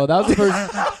at the. What? Oh, that was the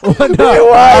first. Well,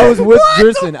 no, I was with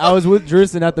Tristan. I was with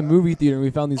Tristan at the movie theater. And we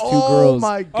found these two girls. Oh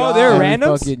my god! Oh, they're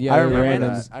randoms. Yeah, I they were remember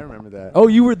randoms. that. I remember that. Oh,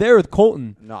 you were there with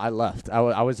Colton. No, I left. I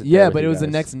was. Yeah, but it was the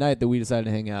next night that we decided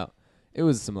to hang out. It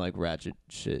was some like ratchet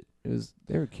shit.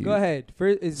 They were cute. Go ahead. You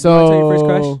wanna tell your first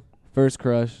crush? First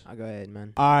crush. I'll go ahead,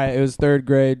 man. All right, it was 3rd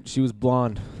grade. She was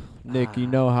blonde. Nick, you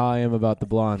know how I am about the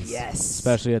blondes. Yes.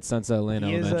 Especially at Sunset Lane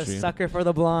He is Elementary. a sucker for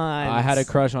the blondes. I had a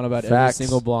crush on about Facts. every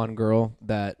single blonde girl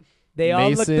that They all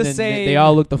look Mason the and same. They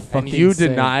all look the fucking And you same.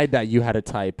 denied that you had a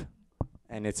type,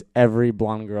 and it's every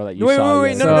blonde girl that you Wait, saw.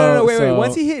 wait, you no, had. wait. So-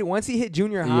 Once he hit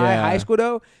junior high, Yeah. high school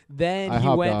though, then I he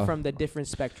hopped went off. from the different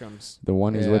spectrums. The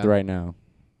one he's Yeah. with right now.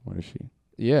 What is she?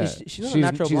 Yeah, She's not a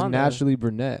natural she's blonde, though. naturally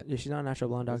brunette. Yeah, she's not a natural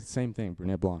blonde dog. It's the same thing.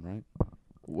 Brunette, blonde, right?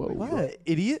 Whoa. What?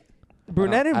 Idiot?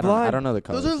 Brunette and blonde. I don't know the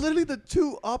colors. Those are literally the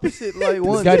two opposite like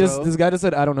ones. This guy just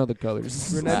said I don't know the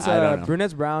colors. Brunette's, I don't know.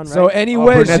 brunette's brown, right? So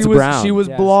anyway, brunette's she was brown. she was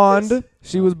Yes. blonde.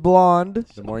 She was blonde.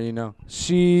 The more you know.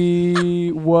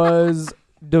 She was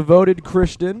devoted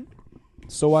Christian.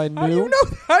 So I knew.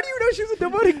 How do you know she was a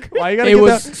devoted? Why you It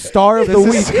was star of the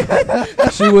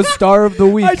week. She was star of the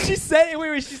week. She said,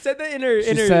 wait, she said that in her.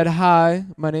 She said, "Hi,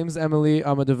 my name's Emily.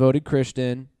 I'm a devoted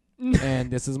Christian,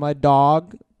 and this is my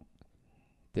dog.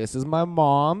 This is my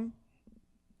mom."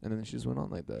 And then she just went on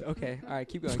like that. Okay, all right,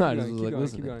 keep going. I Keep just going. was Keep like, going.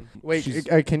 listen, Keep going. Wait,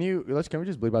 She's- can we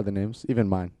just bleep out the names? Even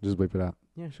mine. Just bleep it out.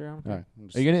 Yeah, sure. I'm All right.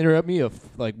 Are you gonna interrupt me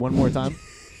like one more time?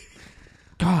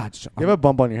 God, You have a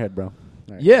bump on your head, bro. All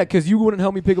right. yeah, because you wouldn't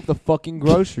help me pick up the fucking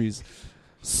groceries.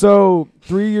 So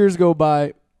 3 years go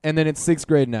by, and then it's 6th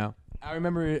grade now. I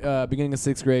remember beginning of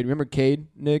 6th grade. Remember Cade,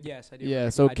 Nick? Yes, I do. Yeah.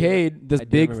 remember- So I do Cade, this I do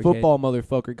big remember football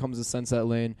motherfucker, comes to Sunset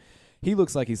Lane. He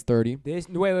looks like he's 30.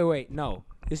 Wait. No,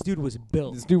 this dude was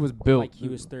built. This dude was built like he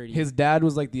was 30. His dad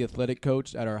was like the athletic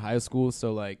coach at our high school,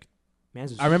 so like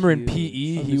Man's was I remember in huge.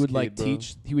 PE I'm he this would like kid, bro.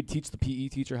 teach. He would teach the PE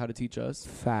teacher how to teach us.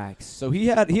 Facts. So he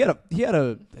had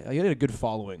a good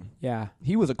following. Yeah,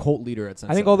 He was a cult leader at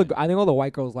Sunset. I think all Lane. the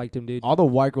white girls liked him, dude. all the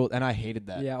white girls, and I hated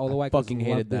that. Yeah, all the I white girls fucking loved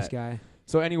hated this that. guy.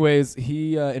 So, anyways,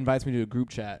 he invites me to a group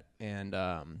chat, and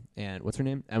what's her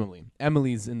name? Emily.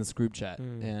 Emily's in this group chat,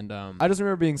 and I just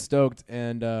remember being stoked,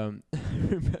 and I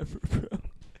remember, bro,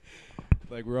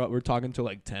 like we're talking till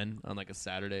like 10 on like a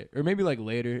Saturday, or maybe like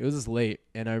later. It was just late,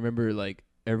 and I remember like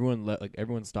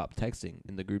everyone stopped texting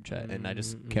in the group chat, and I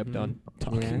just kept on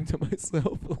talking to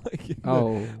myself,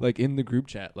 like in the group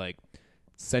chat, like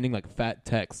sending like fat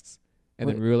texts, and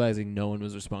then realizing no one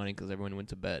was responding because everyone went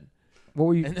to bed. What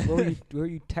were you? what were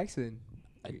you texting?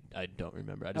 I don't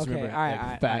remember. I just Okay, remember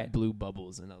alright, fat alright. blue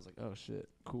bubbles, and I was like, "Oh shit,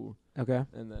 cool." Okay.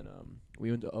 And then we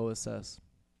went to OSS.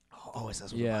 Oh, OSS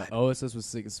was Yeah, OSS was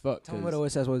sick as fuck. Tell me what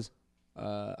OSS was.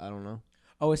 I don't know.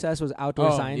 OSS was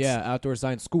outdoor science. Yeah, outdoor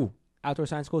science school Outdoor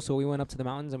science school. So we went up to the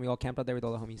mountains and we all camped out there with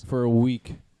all the homies. for a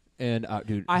week, and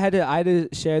dude, I had to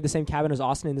share the same cabin as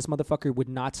Austin, and this motherfucker would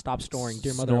not stop snoring.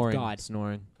 Dear mother of God.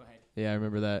 snoring. Go ahead. Yeah, I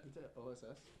remember that.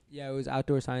 Yeah, it was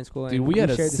outdoor science school. Dude, and we had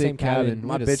a shared the same sick cabin.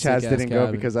 My We had a bitch ass sick-ass didn't go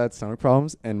cabin. because I had stomach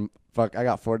problems, and fuck, I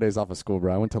got 4 days off of school,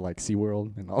 bro. I went to like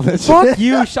SeaWorld and all that shit. Fuck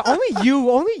you.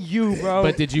 Only you, bro.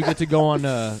 But did you get to go on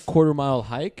a quarter-mile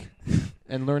hike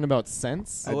and learn about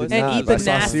scents? I did and not, eat but the I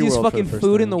saw nastiest SeaWorld for fucking the first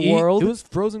food in time. the world. It was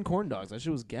frozen corn dogs. That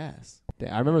shit was gas.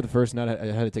 I remember the first night I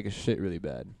had to take a shit really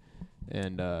bad,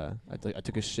 and I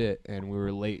took a shit, and we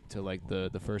were late to like the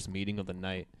first meeting of the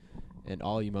night, and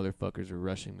all you motherfuckers were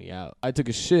rushing me out. I took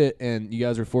a shit, and you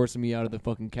guys were forcing me out of the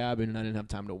fucking cabin, and I didn't have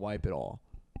time to wipe it all.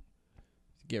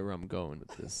 Get where I'm going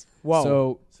with this.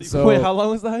 Whoa. So wait, how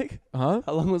long was the hike? huh?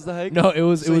 How long was the hike? No, it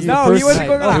was So the No, first he wasn't night.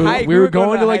 going on a hike. We We were were going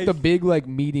going on to a like hike. the big like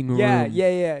meeting room.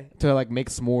 Yeah. To like make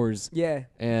s'mores, Yeah.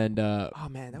 and Oh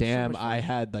man. That damn, was so much I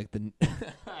had like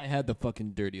I had the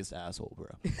fucking dirtiest asshole, bro.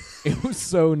 It was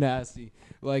so nasty.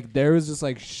 Like there was just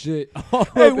like shit all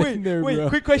Hey, up in there, bro.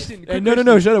 Quick question. And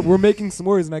no, shut up. We're making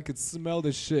s'mores, and I could smell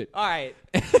the shit. All right.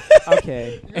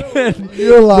 Okay.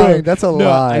 You're lying. Bro, That's a no,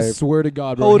 lie. I swear to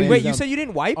God, bro. Hold. hands Wait, you down. said you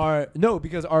didn't wipe? No,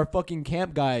 because our fucking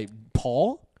camp guy,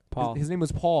 Paul. Paul. His name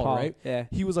was Paul, right? Yeah.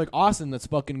 He was like, Austin, let's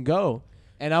fucking go.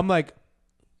 And I'm like,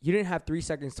 You didn't have 3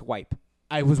 seconds to wipe.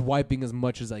 I was wiping as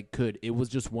much as I could. It was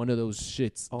just one of those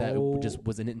shits that Oh just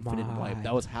was an infinite wipe. my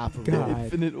That was half of God. it.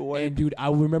 Infinite wipe. And dude, I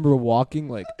remember walking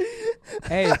like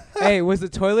hey, was the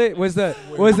toilet was the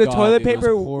God, toilet dude, it was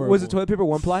paper horrible. the toilet paper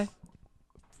 1 ply?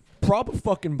 proper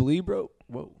fucking bleed, bro.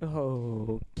 Whoa.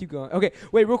 Oh, keep going. Okay,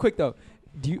 wait, real quick though.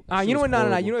 Do you? That shit You know was what? No.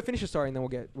 horrible. You know what? Finish your story, and then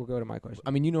we'll go to my question.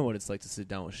 I mean, you know what it's like to sit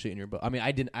down with shit in your butt. I mean,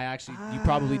 I didn't. I actually, you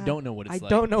probably don't know what it's I like.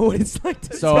 don't know what it's like.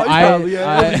 To So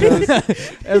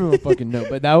everyone fucking know.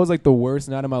 But that was like the worst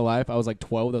night of my life. I was like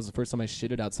 12. That was the first time I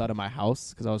shitted outside of my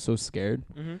house because I was so scared.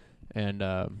 Mm-hmm. And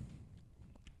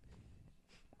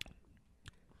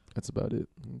that's about it.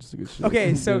 Just a good shit.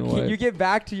 Okay, so Didn't can wipe. you get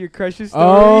back to your crush's story?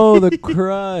 Oh, the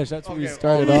crush. That's where we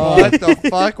started off. What the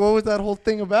fuck? What was that whole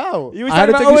thing about? You was I had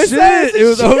to talking take about a shit. It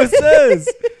was OSS.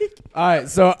 All right,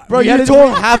 so Bro, we had you to-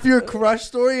 told half your crush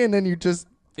story and then you just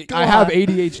Go I have on.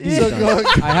 ADHD. So son. go-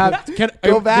 I have.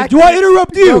 Go back Do to- I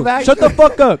interrupt you? go back Shut to- the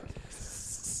fuck up.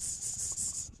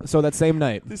 So that same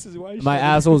night, This is why my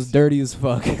asshole's dirty as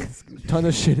fuck. Ton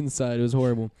of shit inside. It was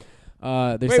horrible.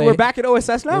 They Wait, say we're back at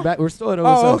OSS now. We're still at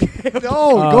OSS. Oh, okay. No,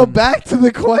 go Um, back to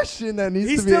the question that needs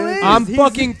He to be still answered. is. I'm He's-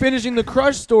 fucking finishing the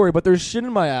crush story, but there's shit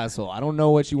in my asshole. I don't know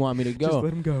what you want me to Just go.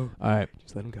 let him go. All right,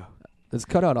 Just let him go. let's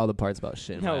cut out all the parts about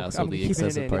shit in No, my asshole. I'm The keeping it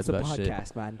excessive in. parts It's a about shit.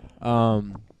 podcast,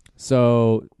 man.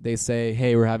 So they say,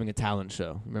 hey, we're having a talent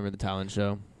show. Remember the talent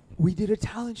show? We did a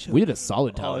talent show. We did a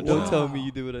solid Oh, talent don't show. tell me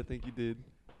you did what I think you did.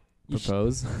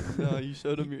 Propose. No, you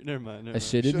showed him your. Never mind. I Never mind.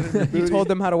 shitted. You told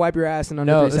them how to wipe your ass in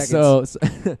under No, 3 seconds.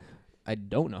 so I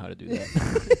don't know how to do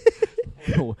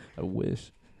that. I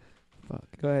wish. Fuck.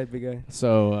 Go ahead, big guy.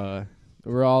 So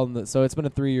we're all in the. So it's been a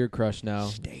 3-year crush now.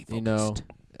 Stay You know,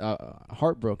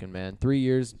 heartbroken, man. 3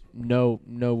 years,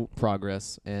 no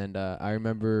progress. And I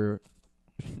remember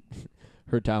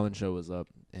her talent show was up,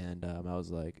 and I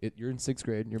was like, "You're in 6th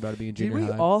grade, and you're about to be in Did junior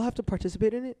we high." all have to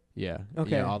participate in it? Yeah.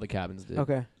 Okay. Yeah, all the cabins did.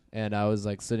 Okay. And I was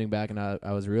like sitting back, and I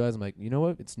was realizing, like, you know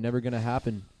what? It's never gonna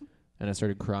happen. And I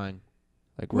started crying,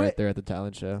 like right What? there at the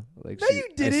talent show. Like, No, you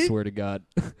didn't. I swear to God,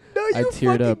 No, I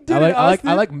teared up.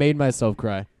 I like made myself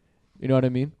cry. You know what I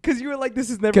mean? because you were like, this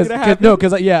is never Cause, gonna 'cause- happen. no,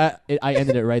 because I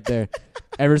ended it right there.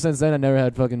 Ever since then, I never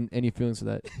had fucking any feelings for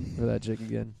that chick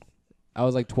again. I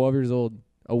was like 12 years old,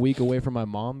 a week away from my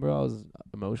mom, bro. I was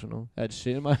emotional. I had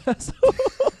shit in my ass.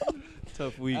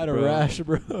 Tough week, I had a bro. rash,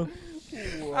 bro.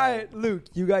 All right, Luke,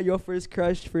 you got your first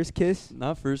crush, first kiss.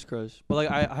 Not first crush, but like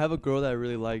I have a girl that I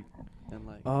really liked, and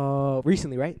like.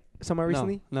 Recently, right? Somewhere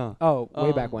recently. No. Oh,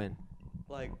 way back Um, when.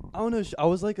 Like I don't know. I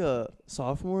was like a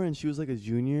sophomore and she was like a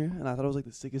junior, and I thought it was like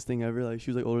the sickest thing ever. Like she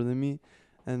was like older than me,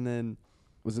 and then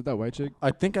Was it that white chick?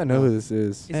 I think I know who this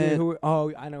is. Is it and- who?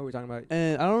 Oh, I know who we're talking about.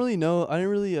 and I don't really know. I didn't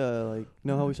really like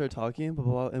know how we started talking, blah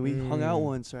blah blah. And we hung out Mm.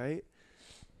 once, right?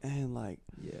 And like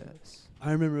Yes.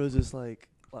 I remember it was just like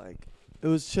it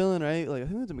was chilling, right? Like I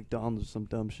think we went to McDonald's or some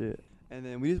dumb shit. And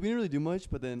then we didn't really do much,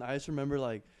 but then I just remember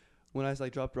like when I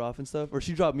like dropped her off and stuff, or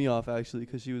she dropped me off actually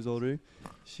because she was older.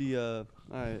 She all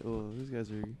right. Well, these guys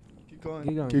are keep going.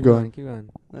 Keep going. Keep going. Keep going.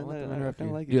 I don't want to interrupt don't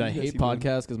you. like it. Dude, You I guys hate keep going.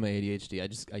 podcasts because my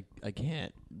ADHD. I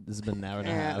can't. This has been an hour and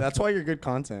a half. That's why you're good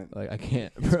content. Like I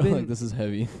can't, It's bro. been- Like this is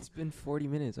heavy. It's been 40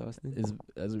 minutes, Austin. Is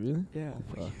it really? Yeah.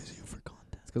 Fuck. It's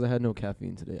because I had no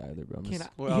caffeine today either, bro. I'm Can just- I,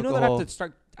 Or you know that I have alcohol. to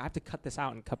start. I have to cut this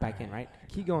out and cut back in, right?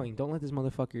 Keep going. Don't let this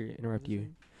motherfucker interrupt you.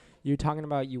 You're talking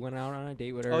about you went out on a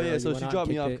date with her. Oh or yeah, you so went she out and dropped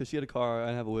me kicked off it. because she had a car. I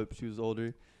didn't have a whip. She was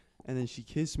older, and then she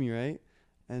kissed me, right?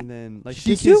 And then like She she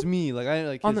kissed you? kissed me, like I didn't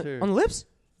like on kiss the her. on the lips.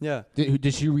 Yeah,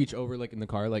 Did she reach over like in the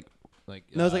car, like? no,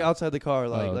 it was like outside the car,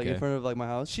 like oh, like in okay. front of like my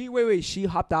house. She wait. She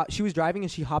hopped out. She was driving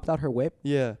and she hopped out her whip.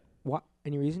 Yeah, What?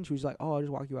 Any reason? She was like, "Oh, I'll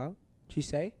just walk you out." She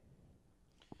say?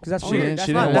 Because that's She weird. didn't- That's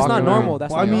she not, didn't that's walk not around. normal.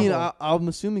 That's well, I not mean, normal. I'm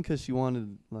assuming because she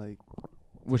wanted like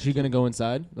Was she gonna go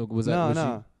inside? Like, was that? no, was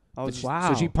no. I She, was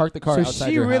Wow. So she parked the car so outside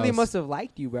she your really house. must have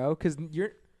liked you, bro. Because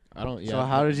you're. I don't. Yeah. So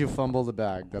how did you fumble the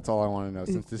bag? That's all I want to know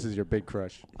since this is your big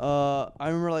crush. I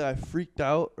remember like I freaked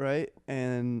out, right?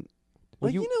 And Well,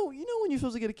 like you- you know when you're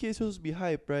supposed to get a kiss, you're supposed to be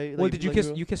hype, right? Well, Like, did you like kiss?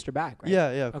 girl- You kissed her back, right?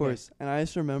 Yeah, yeah, of Okay. course. And I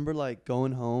just remember like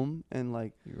going home and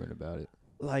like You read about it.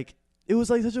 it was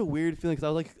like such a weird feeling because I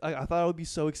was like I thought I would be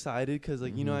so excited because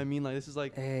like you know Mhm. what I mean, like this is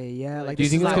like Hey, yeah. Like, Like, do you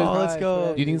this think is it's like, 'cause- oh, let's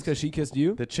go. Do you think it's because she kissed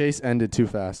you? The chase ended too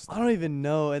fast. I don't even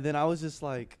know. And then I was just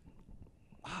like,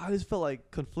 I just felt like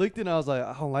conflicted. And I was like,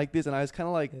 I don't like this. And I was kind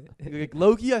of like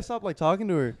low key. I stopped like talking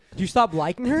to her. Did you stop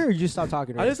liking her, or you just stopped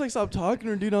talking to her? I just like stopped talking to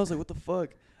her, dude. And I was like, what the fuck?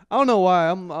 I don't know why.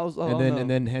 I was. I And don't then know. and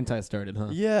then hentai started, huh?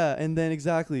 Yeah, and then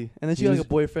exactly. And then she You got like was- a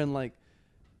boyfriend like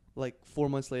 4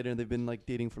 months later, and they've been like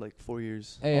dating for like 4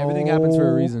 years. Hey, everything happens for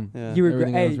a Oh. reason. Yeah. you regret?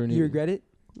 Everything Hey, happens for a you reason. regret it?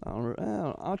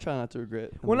 I'll try not to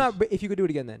regret. that Well, much. not. But if you could do it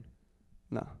again, then.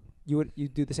 No. You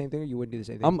do the same thing, or you wouldn't do the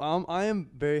same thing? I am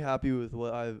very happy with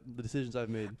the decisions I've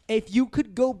made. If you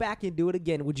could go back and do it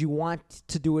again, would you want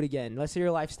to do it again? Let's say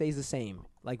your life stays the same.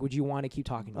 Like, would you want to keep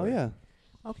talking to Oh her? yeah.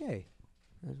 Okay.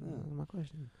 That's my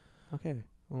question. Okay.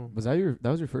 Well, Was that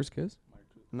was your first kiss?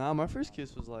 Nah, my first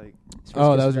kiss was like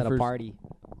Oh, that was at your a first party.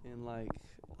 in like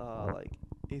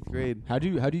 8th grade. What'd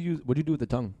you do with the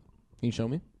tongue? Can you show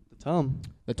me? The tongue.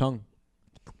 The tongue.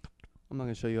 I'm not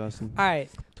gonna show you, Austin. All right.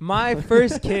 My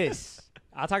first kiss.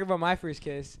 I'll talk about my first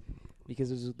kiss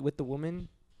because it was with the woman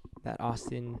that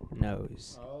Austin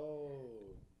knows. Oh.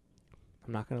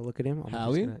 I'm not gonna look at him.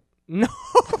 Hallie? No.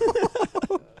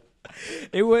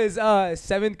 It was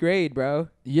 7th grade, bro.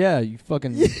 Yeah, you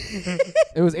fucking.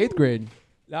 It was 8th grade.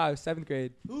 No, it was 7th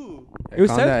grade. Ooh. It was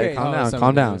Calm 7th down, grade. calm Oh, down, seventh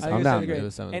calm grade. down, I think calm it was down. seventh grade. It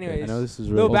was 7th grade. Anyways, I know this is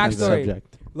little real backstory.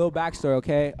 subject. Little backstory,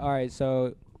 okay? All right,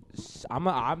 so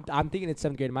I'm thinking it's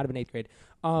 7th grade. It might have been 8th grade.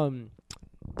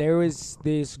 There was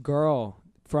this girl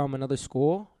from another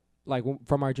school, like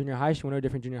from our junior high. She went to a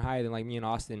different junior high than like me and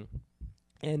Austin.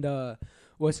 And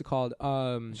what's it called?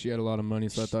 She had a lot of money,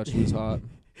 so I thought she was hot.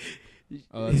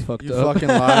 Oh, that's fucked You up. fucking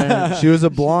lying. She was a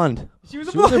blonde. She was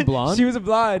a She was blonde. a blonde? She was a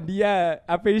blonde. Yeah,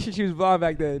 I'm pretty sure she was blonde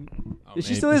back then. Oh, She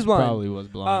maybe. still is blonde. Probably was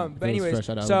blonde. But If it was anyways, fresh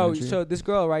out of so elementary. this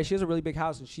girl, right? She has a really big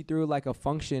house, and she threw like a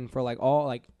function for like all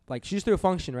like she just threw a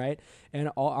function, right? And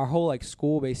all our whole like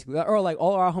school basically, or like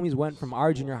all our homies went from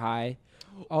our junior high.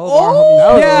 All of our homies,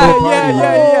 That was a yeah, lit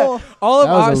party, yeah. All of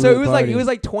That was our, a so lit it was party.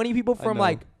 like 20 people I from know.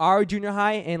 like our junior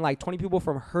high and like 20 people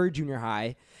from her junior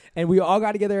high. And we all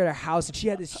got together at her house, and she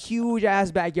had this huge ass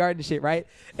backyard and shit, right?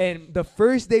 And the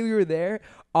first day we were there,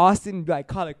 Austin like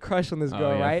caught a crush on this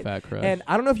girl, Oh, yeah, right? fat crush. And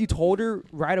I don't know if you told her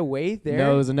right away there.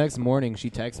 No, it was the next morning. She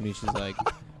texted me. She's like,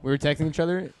 we were texting each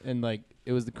other, and like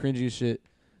it was the cringiest shit.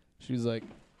 She was like,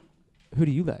 "Who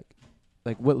do you like?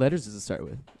 Like, what letters does it start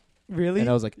with?" Really? And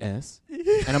I was like, "S."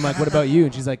 And I'm like, "What about you?"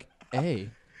 And she's like, "A."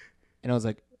 And I was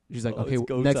like, she's like, Oh, "Okay, it's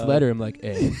go next time. letter." I'm like,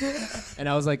 "A." And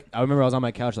I was like, I remember I was on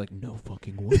my couch like, "No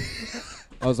fucking way."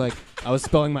 I was like, I was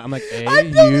spelling I'm like, A-U-S. I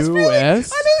know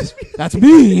this feeling. That's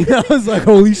me. I was like,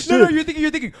 holy shit. No, you're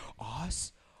thinking,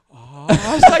 Os, like,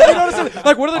 you know what I'm saying?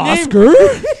 Like, what are the names?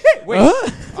 Oscar?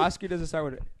 Wait, Oscar doesn't start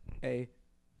with A.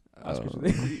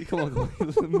 Oscar's Come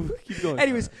on. Keep going.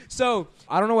 Anyways, so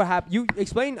I don't know what happened. You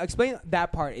explain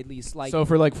that part at least. Like, So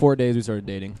for like 4 days we started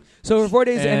dating. so for 4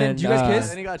 days, and then and, did you guys uh, kiss?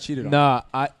 And he got cheated on. Nah,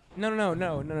 I No.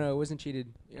 It wasn't cheated.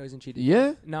 It wasn't cheated.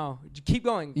 yeah No, keep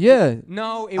going. yeah.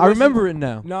 No, it I wasn't. remember it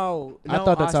now. No, I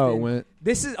thought that's how it Austin. went.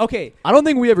 This is okay. I don't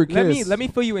think we ever kissed. Let me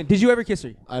fill you in. Did you ever kiss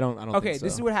her? I don't Okay, think so.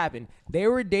 this is what happened. They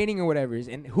were dating or whatever,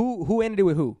 and who ended it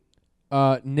with who?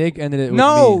 Nick ended it with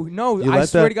No, me. no, You I let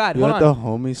swear the- to God. you Hold let on. the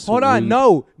homies Hold on.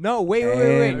 sweep. No, wait.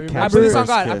 And I put this on catch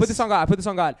God. the I put this on God. I put this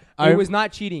on God. I- It was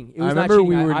not cheating. It I was not remember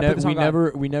cheating. we were I put this on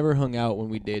God. we never hung out when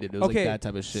we dated. It was Okay, like that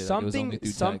type of shit. Like, it was only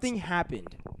through something text. happened,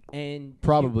 and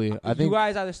Probably. I you think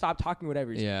guys either stopped talking,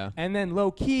 whatever. yeah. And then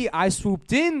low key, I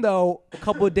swooped in though a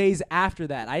couple of days after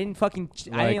that. I didn't I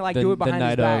didn't like do it behind his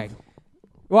night back. of.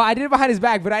 Well, I did it behind his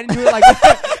back, but I didn't do it like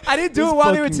I didn't do This it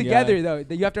while they were fucking together guy.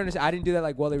 though. You have to understand. I didn't do that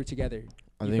like while they were together.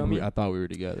 I You think feel me? I thought we were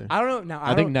together. I don't know. Now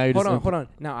I think now you're hold just on.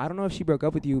 Now I don't know if she broke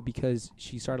up with you because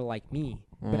she started like me,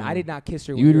 but I did not kiss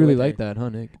her. You when would were really with like her. that, huh,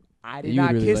 Nick? I did You would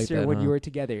not really kiss like her that, when huh? you were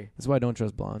together. That's why I don't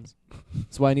trust blondes.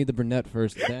 That's why I need the brunette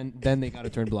first. Then they gotta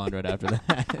turn blonde right after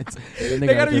that. Then They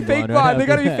gotta be turn fake right blonde. They after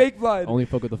gotta be that. fake blonde. Only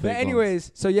fuck with the But fake.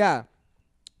 anyways, so yeah,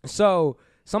 so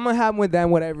something happened with them,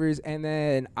 whatever's, and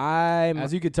then blondes.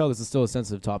 as you could tell, this is still a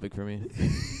sensitive topic for me.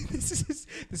 this is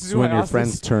It's when why your Austin's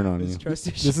friends turn on you. trust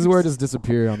issues. This is where it just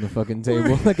disappeared on the fucking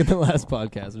table, like in the last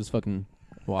podcast. Just fucking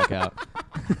walk out.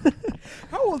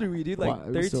 How old are we, dude? Like Wow, I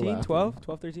was still 13, laughing.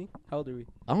 12, 13? How old are we?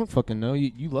 I don't fucking know.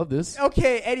 You love this.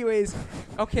 Okay, anyways.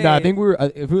 Okay. No, I think we were.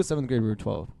 If it was 7th grade, we were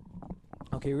 12.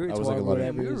 Okay, we were I 12, was like a lot of-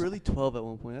 whatever. We were really 12 at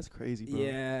one point. That's crazy, bro.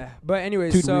 Yeah. But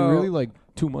anyways, Dude, so we were really like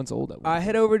 2 months old at one. I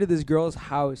head over to this girl's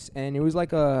house, and it was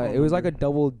like a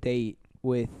double date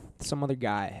with some other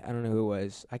guy. I don't know who it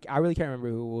was. I really can't remember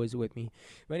who was with me.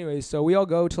 But anyways, so we all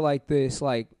go to like this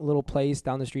like little place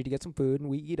down the street to get some food, and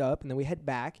we eat up, and then we head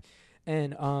back.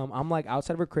 And I'm like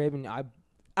outside of her crib, and I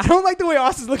don't like the way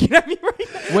Austin's looking at me right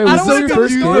now. Wait, I was don't this wanna your tell the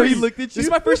first story. kiss? He looked at This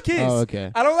is my first kiss. Oh,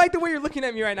 okay. I don't like the way you're looking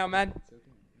at me right now, man.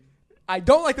 I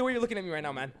don't like the way you're looking at me right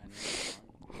now, man.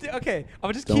 Okay, I'm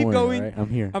gonna just Don't keep worry, going. alright? I'm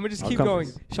here. I'm gonna just I'll keep come going.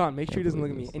 first. Sean, make sure he Can't doesn't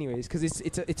look at believe me. Anyways, because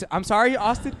it's. I'm sorry,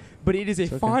 Austin, but it is a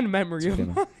It's okay. fond memory It's of okay.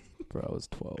 mine. Bro, I was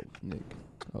 12, Nick.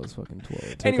 I was fucking 12.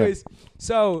 okay. Anyways,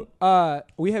 so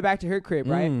we head back to her crib,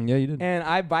 right? Yeah, you did. And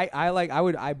I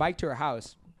biked to her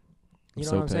house. You know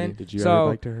so what I'm saying? petty. Did you So,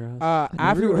 ever bike to her house? I never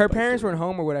After rode her bikes parents to weren't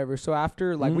home or whatever, so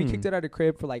after like we kicked it out of the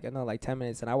crib for like another like 10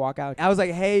 minutes, and I walk out. I was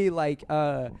like, hey, like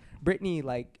Brittany,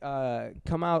 like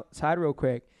come outside real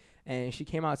quick, and she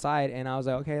came outside, and I was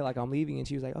like, okay, like I'm leaving, and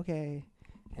she was like, okay,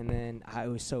 and then it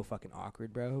was so fucking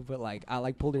awkward, bro. But like I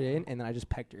like pulled her in, and then I just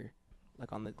pecked her,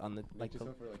 like on the like.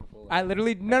 I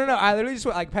literally no, I literally just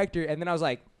went, like pecked her, and then I was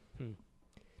like,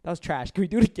 that was trash. Can we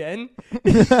do it again?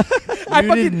 I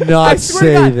did not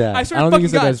say that. I swear I don't to think you fucking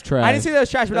said God. that was trash. I didn't say that was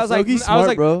trash, but I was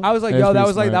like, bro. I was like, That yo, was that pretty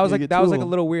was like, smart. that was Yeah, like, get that was like a to 'em.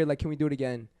 little weird. Like, can we do it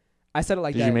again? I said it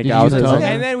like Did that. you make Did you out use with her? tongue?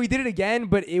 And then we did it again,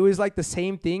 but it was like the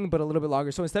same thing, but a little bit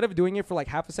longer. So instead of doing it for like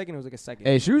half a second, it was like a second.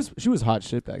 Hey, she was hot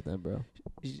shit back then, bro.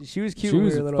 She was cute. She when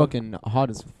was we were little. fucking hot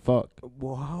as fuck.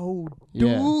 Whoa,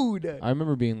 Yeah. dude. I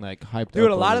remember being like hyped.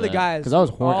 Dude, up a lot over of the that. guys. Because I was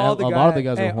horny. A lot of the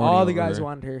guys were horny. All the over guys her.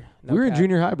 wanted her. No We were in cap.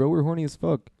 junior high, bro. We were horny as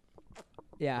fuck.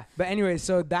 Yeah, but anyway,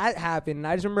 so that happened, and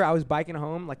I just remember I was biking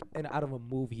home like out of a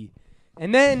movie,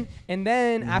 and then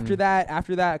after that,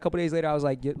 a couple days later, I was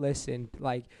like, listen,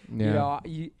 like Yeah.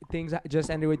 you know, things just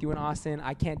ended with you in Austin.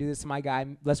 I can't do this to my guy.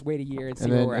 Let's wait a year and see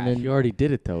And where then- we're and at. then- You already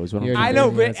did it though. Is what You I'm already I saying.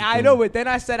 know, Yeah, but that's the I thing. know, but then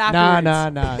I said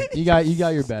afterwards. Nah. You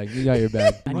got your bag. You got your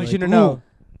bag. I I'm need like, you to ooh. know,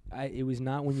 it was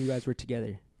not when you guys were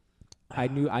together. I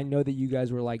know that you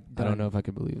guys were like. I Done. don't know if I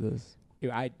can believe this.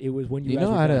 It was when you You guys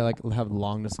know, were I had to done. like have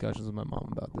long discussions with my mom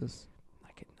about this.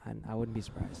 I wouldn't be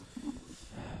surprised.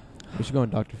 We should go on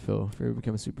Dr. Phil if we ever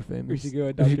become super famous. We should go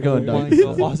on We should go on Dr. Oh my Dr. Phil.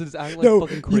 Phil. God, Austin's acting like No,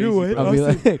 fucking crazy. you know what? bro. I'll be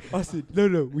Austin, like, Austin,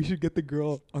 no, we should get the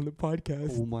girl on the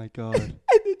podcast. Oh my god. And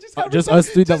then just us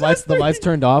three. The lights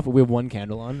turned off. We have one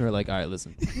candle on. We're like, all right,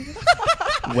 listen.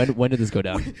 when did this go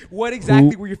down? What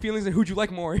exactly were your feelings, and who'd you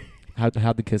like more? How'd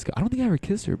the kiss go? I don't think I ever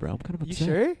kissed her, bro. I'm kind of You upset.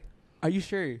 sure? Are you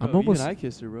sure? I'm Bro, almost. even I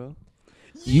kissed her, bro.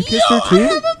 You kissed her too, I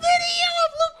have a video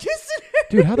of Luke kissing her.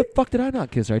 dude. How the fuck did I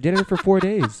not kiss her? I dated her for 4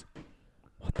 days.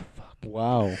 What the fuck?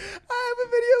 Wow. I have a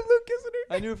video of Luke kissing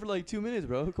her. I knew her for like 2 minutes,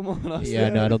 bro. Come on, Austin. Yeah,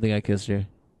 no, I don't think I kissed her.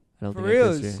 I don't For think I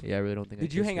kissed reals? her. Yeah, I really don't think.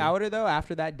 Did I you kissed hang her. out with her though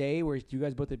after that day where you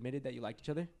guys both admitted that you liked each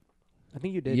other? I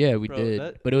think you did. Yeah, we Bro, did,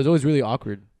 that- but it was always really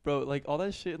awkward. Bro, like all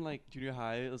that shit in like junior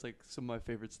high, it was like some of my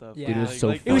favorite stuff. Yeah. Dude, it was Like- so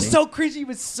like, It was funny. so cringy,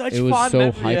 but such It was fun so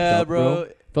memories. hyped yeah, up, bro. bro.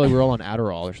 I felt like we were all on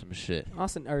Adderall or some shit.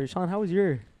 Austin or Sean, how was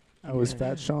your? I was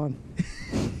Fat Sean.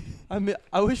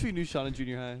 I wish we knew Sean in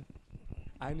junior high.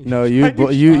 I knew No, Sean. you I knew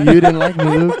you Sean. didn't like me,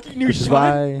 I Luke. fucking knew Which is Sean.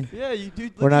 why Yeah, you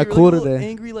dude. We're look, not you're cool like a little today.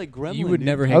 Angry like gremlin. You would dude.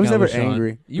 never I hang was out never with Sean.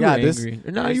 angry. You Yeah, were this-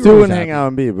 angry. No, I you still were wouldn't happy. hang out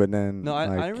with me, but then No, I like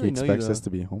didn't he really know you, expects us though. to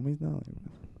be homies now.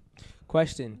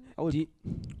 Question: I would-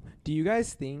 Do you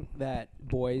guys think that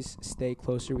boys stay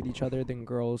closer with each other than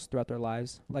girls throughout their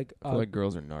lives? Like, I feel like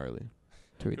girls are gnarly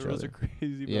to each Girls other. are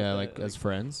crazy. About Yeah, that. like as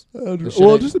friends. Well, The it shit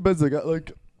I- just depends. Like,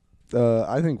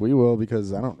 I think we will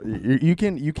because I don't. You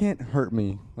can't hurt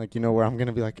me. Like, you know, where I'm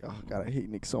gonna be like, oh god, I hate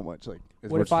Nick so much. Like,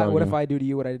 what if I do to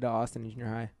you what I did to Austin in junior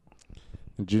high?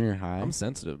 in junior high? I'm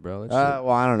sensitive, bro. That shit. Well,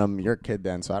 I don't know. You're a kid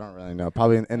then, so I don't really know.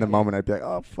 Probably in the moment, I'd be like,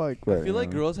 oh fuck. But, I feel like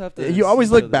girls have to. You always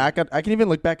see look each other. back at. I can even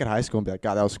look back at high school and be like,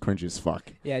 God, that was cringy as fuck.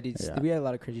 Yeah, dude. Yeah. We had a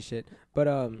lot of cringy shit, but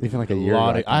Even like a A year.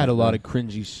 lot back of, I had a then. lot of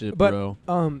cringy shit, But-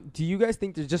 bro. do you guys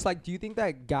think there's just like, do you think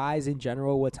that guys in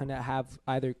general would tend to have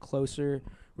either closer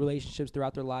relationships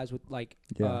throughout their lives with like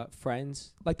Yeah.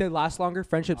 friends, like they last longer,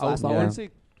 friendships I last would longer? want to say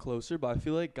closer, but I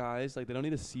feel like guys like they don't need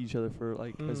to see each other for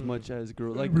like as Mm. much as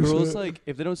girls. Like 100%. girls, like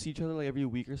if they don't see each other like every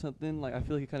week or something, like I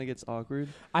feel like it kind of gets awkward.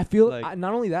 I feel like-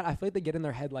 not only that, I feel like they get in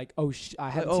their head like, oh, I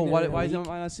Like, haven't oh, seen her why in a why week. am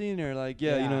I not seeing her? Like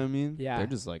yeah, you know what I mean. Yeah, They're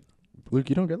just like Luke,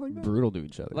 you don't get like that. brutal to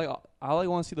each other. Like I like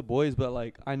want to see the boys, but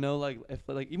like I know like if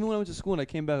like even when I went to school and I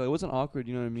came back, like, it wasn't awkward.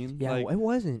 You know what I mean? yeah, Like, it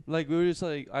wasn't. like we were just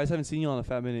like I just haven't seen you in a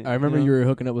fat minute. I remember know? you were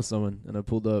hooking up with someone, and I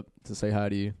pulled up to say hi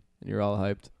to you, and you were all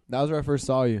hyped. That was where I first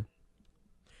saw you.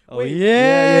 Oh Wait,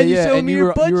 yeah, you yeah, showed and me you your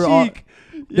were- butt you were all- cheek.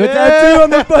 The tattoo on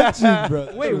the butt cheek,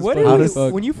 bro. Wait, was what funny did we? as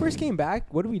fuck. When you first came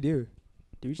back, what did we do?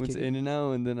 Did we just Went kick to it? In and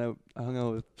Out, and then I hung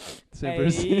out with the same Hey,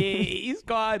 person. he's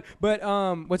gone. But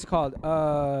what's it called?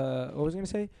 What was I gonna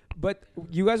say? But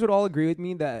you guys would all agree with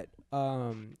me that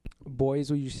boys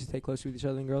will usually stay closer with each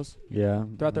other than girls Yeah.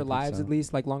 throughout their I think lives, so. at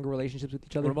least, like longer relationships with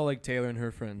each other. What about like Taylor and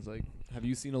her friends? Like, have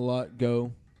you seen a lot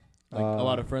go? Like a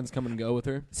lot of friends come and go with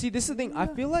her. See, this is the thing. I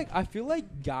feel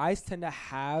like guys tend to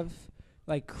have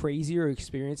like crazier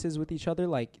experiences with each other.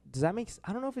 Like, does that make?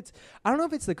 I don't know if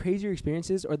it's the crazier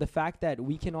experiences or the fact that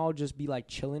we can all just be like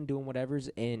chilling, doing whatever's,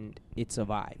 and it's a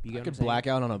vibe. You I get what I'm could saying? black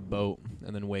out on a boat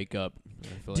and then wake up. And I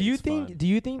feel Do like you it's think? fine. Do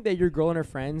you think that your girl and her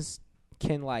friends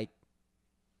can like?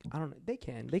 I don't know. They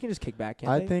can. They can just kick back.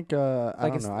 Can't I they? think I Like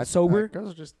don't it's know. sober? Girls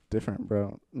are just different,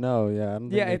 bro. No, yeah. I don't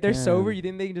think Yeah, they if they're can. sober, you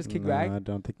think they can just kick No, back? I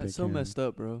don't think That's they so can. messed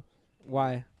up, bro.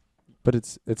 Why? But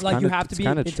it's Like kinda, you have to it's be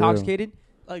kinda true. intoxicated.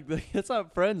 Like that's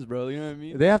not friends, bro. You know what I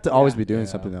mean? They have to always Yeah. be doing Yeah.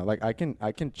 something though. Like I can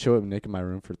chill with Nick in my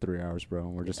room for 3 hours, bro,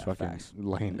 and we're just Yeah, fucking facts.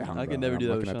 laying down. I bro, could never and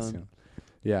do I'm that looking with at the Sean. ceiling.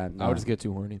 Yeah, I would just get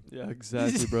too horny. Yeah,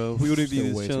 exactly, bro. We wouldn't be Still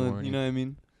just way too chilling. horny. You know what I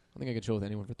mean? I think I could chill with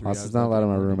anyone for 3 hours. Austin's not allowed without in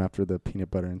my getting room horny. after the peanut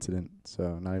butter incident,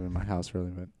 so not even my house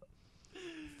really. But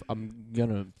I'm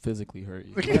gonna physically hurt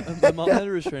you. The mom had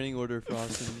a restraining order for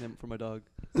Austin and for my dog.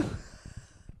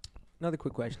 Another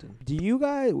quick question: do you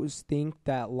guys think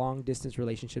that long distance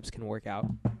relationships can work out?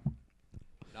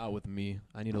 Not with me.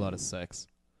 I need a lot of sex.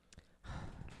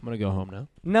 I'm gonna go home now.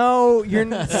 No, you're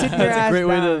sitting your That's a ass great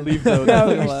way to down. leave, though. No, Not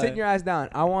gonna you're lie. sitting your ass down.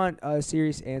 I want a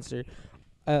serious answer.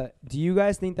 Do you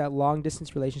guys think that long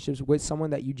distance relationships with someone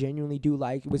that you genuinely do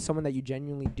like, with someone that you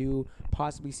genuinely do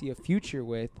possibly see a future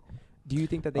with, do you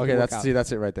think that they okay, can work out?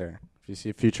 that's it right there. If you see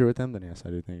a future with them, then yes, I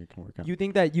do think it can work out. You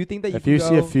think that you if can you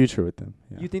see a go- future with them,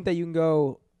 yeah. You think that you can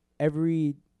go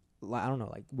every, I don't know,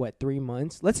 like what, 3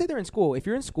 months? Let's say they're in school. If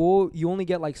you're in school, you only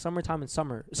get like summertime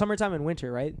and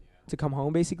winter, right? To come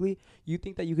home, basically. You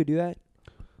think that you could do that?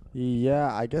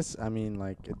 Yeah, I guess. I mean,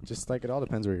 like, it all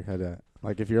depends where your head at.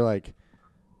 Like, if you're like,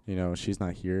 you know, she's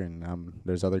not here and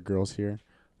there's other girls here,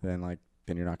 then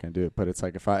you're not gonna do it. But it's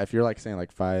like if you're like saying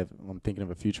like 5, I'm thinking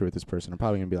of a future with this person, I'm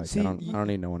probably gonna be like, See, I don't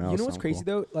need no one else. You know what's I'm crazy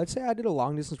cool. though? Let's say I did a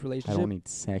long distance I relationship. don't need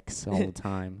sex all the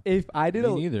time. If I did Me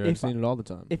a neither. I've if seen it all the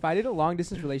time. If I did a long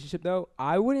distance relationship though,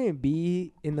 I wouldn't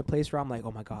be in the place where I'm like,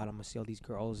 oh my god, I'm gonna see all these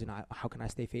girls and how can I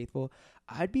stay faithful?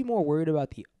 I'd be more worried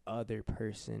about the other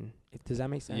person. Does that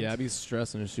make sense? Yeah, I'd be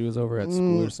stressing if she was over at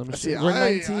school or some see, shit. We're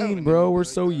I 19, wouldn't bro. do We're that.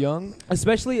 so young.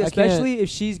 Especially if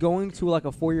she's going to like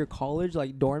a 4-year college,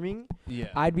 like dorming. Yeah.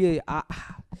 I'd be.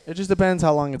 It just depends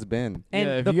how long it's been. And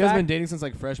yeah, if the you guys fact- been dating since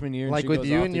like freshman year, and Like she with goes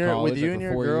you off and to your college, with you like,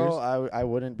 and for your 4 girl, years. I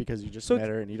wouldn't because you just So met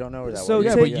her and you don't know her that so well.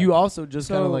 yeah, take- but you also just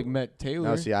kind so- of like met Taylor.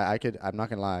 No, see, I could. I'm not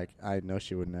gonna lie. I know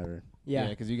she would never. Yeah.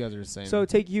 because you guys are the same. So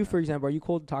take you for example. Are you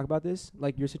cool to talk about this?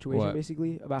 Like your situation, What?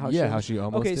 basically, about how how she. she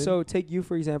almost Okay, did. so take you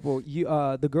for example. You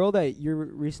the girl that you're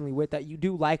recently with that you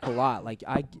do like a lot. Like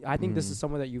I think this Mhm. is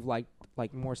someone that you've liked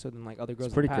like more so than like other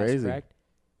girls. pretty in the past, crazy. Correct?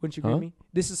 Wouldn't you agree Huh? with me?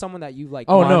 This is someone that you've like.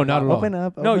 Oh, liked no, a not lot at all.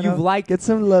 up. No, you've liked. Get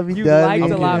some lovey You've dovey.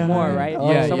 liked a lot Okay. more, right?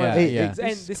 Yeah, Someone- yeah, Hey, yeah.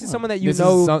 And this is someone that you This is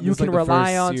know some- you this is can like the rely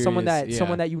first on. Someone that serious-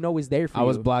 someone yeah. that you know is there for I you.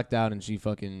 was blacked out and she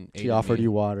fucking. She aided offered me.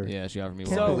 you water. Yeah, she offered me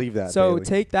Can't water. believe that. So Bailey.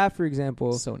 take that for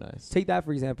example. So nice. Take that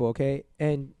for example, okay?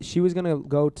 And she was gonna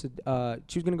go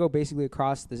basically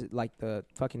across the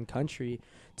fucking country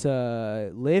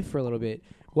to live for a little bit.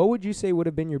 What would you say would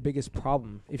have been your biggest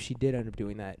problem if she did end up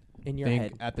doing that in your think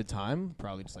head? at the time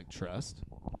probably just like trust,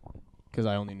 because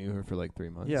I only knew her for like 3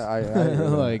 months. Yeah, I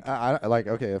Like- I like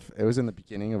okay. If it was in the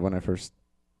beginning of when I first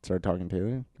started talking to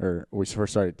Taylor, or we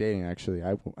first started dating, actually,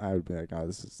 I would be like, oh,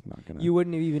 this is not gonna. You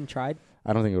wouldn't have even tried.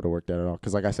 I don't think it would have worked out at all.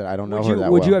 Because like I said, I don't know Would her you?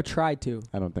 that Would well. you have tried to?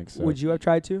 I don't think so. Would you have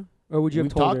tried to, or would you we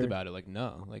have told talked her? about it. Like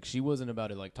no, like she wasn't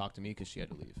about it. Like talk to me because she had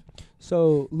to leave.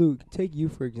 So Luke, take you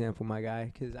for example, my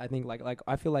guy, because I think like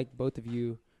I feel like both of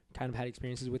you kind of had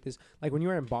experiences with this. Like when you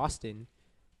were in Boston,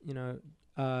 you know,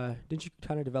 didn't you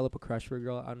kind of develop a crush for a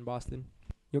girl out in Boston?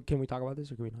 Can we talk about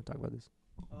this or can we not talk about this?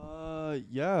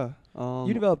 Yeah.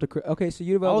 You developed okay, so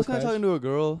you I developed. was a kind of crush. talking to a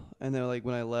girl, and then like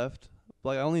when I left,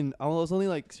 like I was only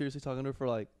like seriously talking to her for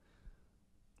like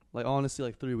honestly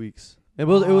like 3 weeks. It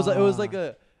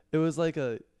was like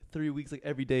a 3 weeks, like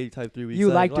every day type 3 weeks. You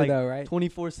like, liked her though, right?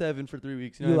 24/7 for 3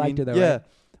 weeks. You, You know what I liked mean? her though, yeah. right?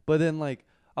 But then like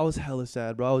I was hella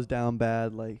sad, bro. I was down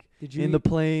bad, like Did you in the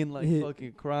plane, like Did-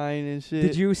 fucking crying and shit.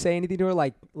 Did you say anything to her?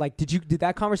 Like did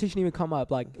that conversation even come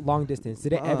up? Like long distance?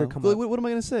 Did it ever come Like, up? what am I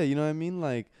gonna say? You know what I mean?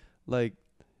 Like,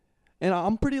 and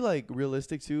I'm pretty like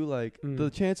realistic too. Like the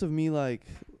chance of me like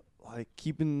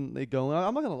keeping it going.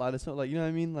 I'm not gonna lie to someone. Like you know what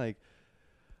I mean? Like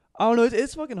I don't know.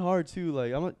 It's fucking hard too.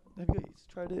 Like have you guys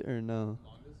tried it or no?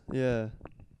 Yeah,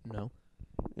 No.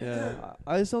 yeah.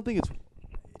 I just don't think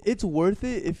it's worth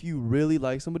it if you really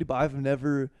like somebody. But I've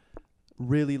never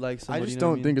really liked I somebody. just you know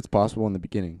what don't think it's possible in the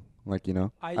beginning. Like you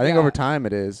know, I think yeah. over time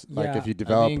it is. Like Yeah. if you I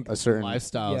develop think a certain.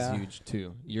 lifestyle Yeah. is huge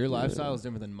too. Your lifestyle is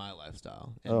different than my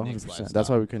lifestyle and Oh, Nick's 100%. lifestyle. That's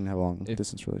why we couldn't have a long If-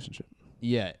 distance relationship.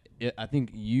 Yeah, I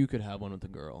think you could have one with a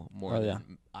girl more Oh, than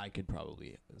yeah. I could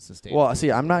probably sustain. Well, one see,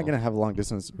 with a I'm not girl. gonna have a long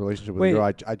distance relationship with Wait, a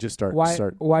girl. I just start.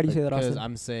 Why do you say that, Because Austin?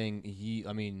 I'm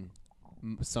saying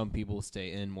some people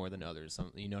stay in more than others.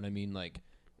 You know what I mean? Like,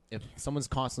 if someone's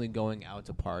constantly going out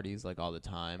to parties like all the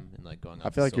time and like going out I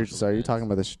feel to like you're. social So are you events- talking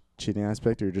about the cheating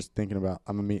aspect, or you're just thinking about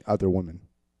I'm gonna meet other women?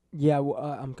 Yeah,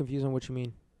 I'm confused on what you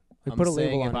mean. Like, I'm put a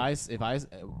saying label on it. if I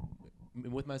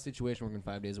with my situation working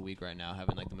 5 days a week right now,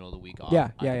 having like the middle of the week off,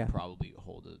 Yeah, I yeah, could yeah. probably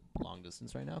hold a long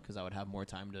distance right now because I would have more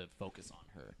time to focus on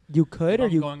her. You could, If or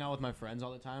I'm you going out with my friends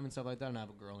all the time and stuff like that, and I have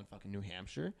a girl in fucking New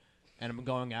Hampshire, and I'm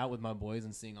going out with my boys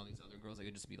and seeing all these other girls, like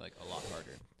it'd just be like a lot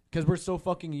harder. Because we're so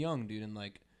fucking young, dude, and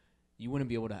like you wouldn't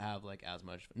be able to have like as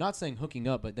much. Not saying hooking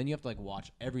up, but then you have to like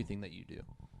watch everything that you do.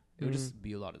 It would just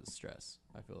be a lot of the stress.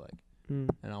 I feel like, and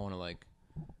I want to like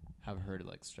have her to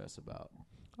like stress about.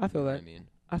 I feel that. I mean,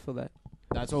 I feel that.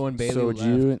 that's what when Bailey So would left.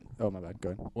 you? Oh my bad.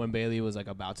 Go ahead. When Bailey was like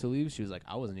about to leave, she was like,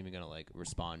 I wasn't even gonna like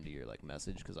respond to your like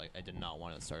message because like I did not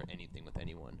want to start anything with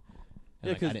anyone. And, Yeah,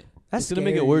 like, 'cause I didn't. That's gonna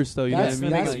make it worse, though. You know what I mean?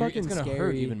 That's Like, fucking it's gonna hurt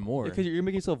scary. even more. Because you're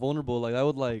making yourself vulnerable. Like I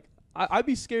would like, I'd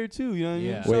be scared too. You know what I mean?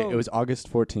 Yeah. Wait, So- it was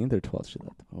August 14th or 12th. She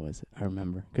left. What was it? I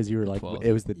remember because you were like, 12th.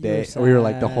 it was the You were day. We were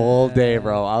like the whole day, sad.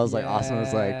 bro. I was like, Austin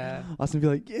was like, Yeah. Austin would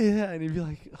be like, yeah, and he'd be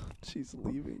like, oh, she's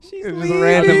leaving. She's It was leaving.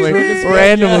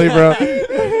 randomly, bro.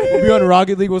 We'll be on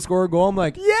Rocket League. We'll score a goal. I'm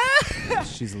like, Yeah.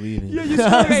 she's leaving. Yeah, you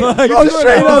swear. Oh,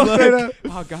 straight up, straight up.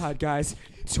 Oh God, guys,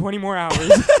 20 more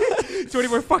hours. 20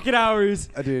 more fucking hours.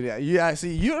 Dude, yeah.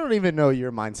 See, you don't even know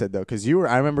your mindset though, because you were.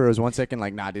 I remember it was 1 second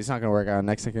like, nah, dude, it's not gonna work out.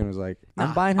 Next second it was like,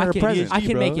 I'm buying her a present. I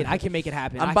can bro. make it. I can make it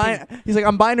happen. I'm buying. He's like,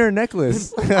 I'm buying her a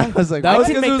necklace. I was like, That I was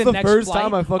can because make it was the the next first flight.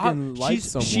 time I fucking liked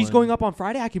she's someone. going up on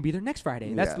Friday. I can be there next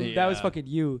Friday. That's Yeah. that was Yeah. fucking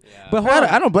you. Yeah. But hold on.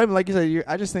 I don't blame him. Like you said,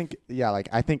 I just think, yeah, like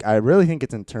I really think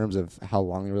it's in terms of how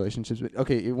long the relationship's been.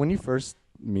 Okay, when you first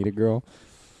meet a girl,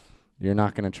 you're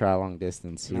not gonna try long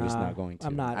distance. You're just Nah, not going to.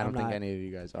 I'm not, I don't I'm think not. any of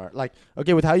you guys are. Like,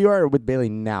 okay, with how you are with Bailey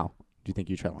now, do you think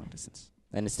you try long distance?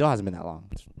 And it still hasn't been that long.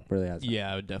 It really hasn't.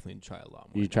 Yeah, I would definitely try a lot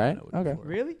more. You now try than it? I would Okay. before.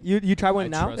 Really? You try one I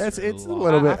now? trust That's her it's a lot.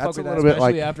 little I bit. fuck That's a with little that, bit like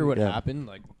Especially after what yeah. happened.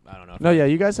 Like I don't know. if No, I- yeah,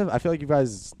 you guys have. I feel like you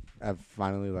guys have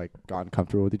finally like gotten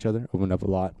comfortable with each other, opened up a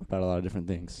lot about a lot of different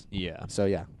things. Yeah. So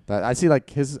yeah, I see like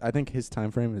his. I think his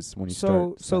time frame is when you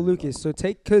start. So Lucas, so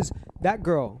take because that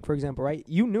girl, for example, right?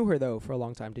 You knew her though for a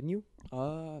long time, didn't you?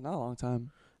 Not a long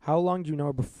time. How long did you know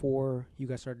her before you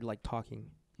guys started like talking?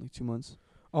 Like 2 months.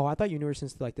 Oh, I thought you knew her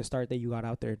since like the start that you got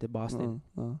out there to Boston.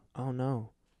 Oh no.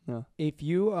 No. If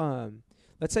you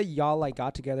let's say y'all like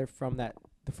got together from the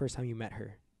first time you met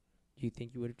her, do you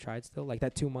think you would have tried still like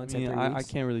that 2 months I mean, and 3 I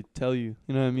weeks? can't really tell you.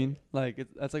 You know what I mean? Like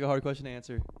that's like a hard question to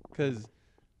answer because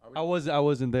I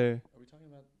wasn't there. Are we talking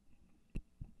about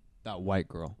that white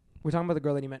girl? We're talking about the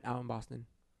girl that you met out in Boston.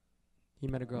 You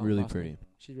met a girl. in Really Boston. pretty.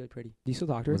 She's really pretty. Do you still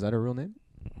talk to her? Was that her real name?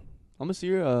 I'm gonna see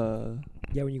her.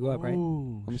 Yeah, when you go up, right?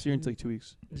 I'm gonna see her in like 2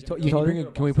 weeks. You Can, told her?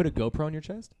 can we put a GoPro on your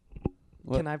chest?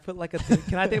 What? Can I put like a thing?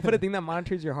 Can I put a thing that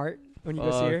monitors your heart when you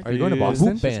go see her? Are you going to Dude, Boston?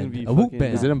 Whoop it's just gonna band. be A whoop fucking-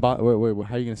 band. Is it in wait,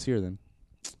 how are you gonna see her then?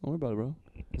 Don't worry about it, bro.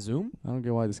 Zoom? I don't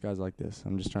get why this guy's like this.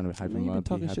 I'm just trying to hype Man, him you've been up. be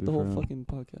talking happy shit the for whole him. fucking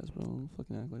podcast, bro. Don't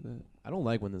fucking act like that. I don't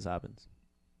like when this happens.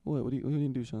 What do you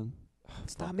do, Sean?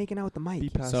 Stop making out with the mic. Be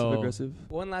passive So- aggressive.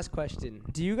 One last question.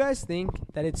 Do you guys think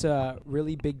that it's a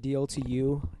really big deal to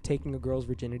you taking a girl's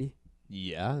virginity?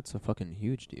 Yeah, it's a fucking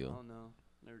huge deal. I don't know.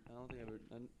 I don't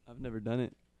think I've never done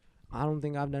it. I don't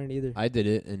think I've done it either. I did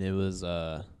it, and it was.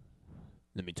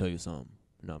 Let me tell you something.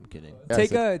 No, I'm kidding.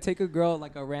 Yeah, take a girl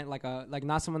like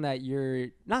not someone that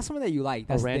you like.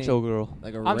 That's A the rancho thing. girl.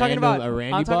 Like a I'm talking about a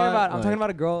randy I'm talking bot, about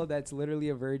a girl that's literally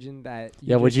a virgin that.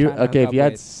 Yeah, would you? Okay, if you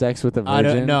had sex with a I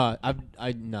virgin, don't. No,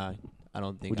 I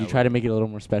don't think. would I you try to make it a little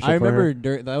more special? I for her?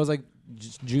 remember that was like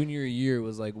just junior year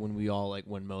was like when we all like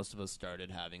when most of us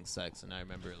started having sex, and I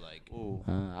remember like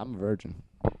I'm a virgin.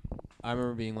 I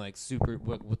remember being like super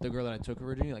with the girl that I took her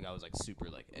virginity, like I was like super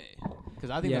like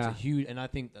because I think Yeah. that's a huge, and I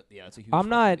think that it's a huge. I'm fucking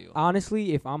not deal.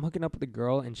 honestly. If I'm hooking up with a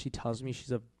girl and she tells me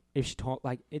if she told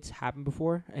like it's happened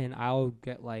before, and I'll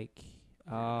get like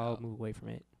I'll move away from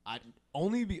it. I'd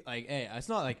only be like, hey, it's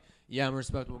not like I'm a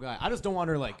respectable guy. I just don't want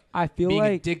her like I feel being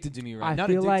like addicted to me, right? I Not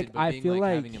feel addicted, like- but I being feel like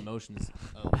like- having emotions.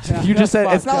 You just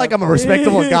said it's not like I'm a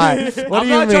respectable guy. What I'm do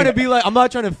you not mean? trying to be like I'm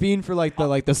not trying to fiend for like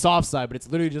the soft side, but it's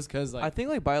literally just because like I think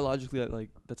like biologically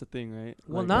that's a thing, right?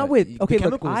 well, Like, not like, with the okay.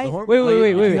 Look, chemicals, the wait, horm- wait, like, wait, if wait,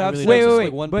 you wait, have wait, sex wait, with, wait.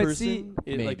 like one But person, see,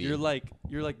 Maybe.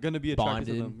 you're gonna be attracted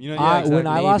to Bonded. them. You know? Yeah, when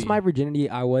I exactly. lost Maybe. my virginity,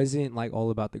 I wasn't like all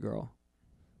about the girl.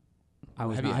 I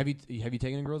was have not. you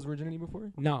taken a girl's virginity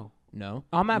before? No, No.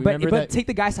 I'm not. Remember But that- take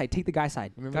the guy side. Take the guy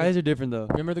side. Remember, Guys are different though.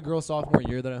 remember the girl sophomore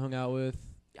year that I hung out with?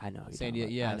 I know. who you're San talking Diego.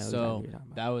 about. I Yeah. know exactly So who you're talking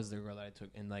about. that was the girl that I took,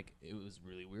 and like it was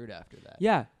really weird after that.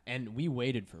 Yeah, And we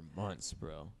waited for months,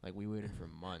 bro. Like we waited for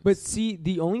months. but see,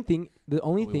 the only thing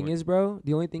we is, bro,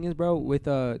 with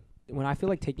when I feel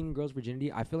like taking a girl's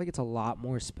virginity, I feel like it's a lot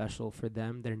more special for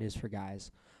them than it is for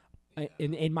guys.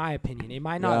 In my opinion, it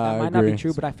might not Yeah, that I might not be agree.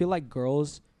 true, but I feel like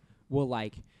girls will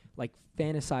like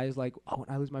fantasize like, oh, when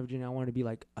I lose my virginity, I want to be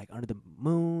like under the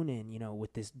moon and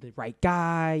with the right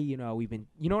guy. We've been,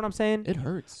 you know what I'm saying? it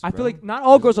hurts. I feel bro. like not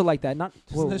all girls are like that. Not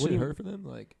Doesn't well, that what shit do you- hurt for them?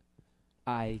 Like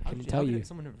I how couldn't could tell how you. could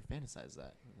someone ever fantasize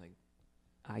that? Like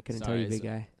I couldn't tell Sorry, you, big so-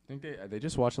 guy. I think they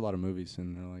just watch a lot of movies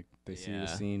and they're like they see the Yeah.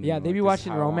 scene. Yeah, and they like, be this is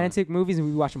watching how I want it. romantic movies and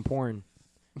we be watching porn.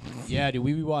 Yeah, dude,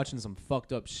 we be watching some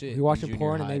fucked up shit. We in watching junior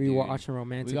porn and high, they be dude. watching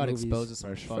romantic We got movies. exposed to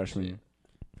some fucked Freshman shit. year.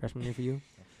 Freshman year for you.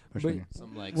 Freshman But- year.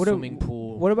 Some like What swimming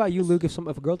pool. What about you, Luke? If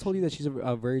a girl told you that she's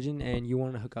a virgin and you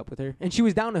wanted to hook up with her, and she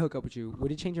was down to hook up with you,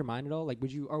 would it change your mind at all? Like,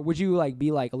 would you like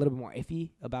be like a little bit more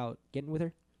iffy about getting with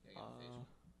her?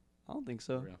 I don't think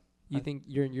so. You think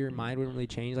your mind wouldn't really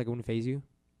change? Like, it wouldn't phase you?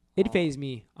 It'd phase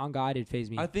me. On God, it'd phase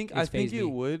me. I think It's phased it me.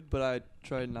 would, but I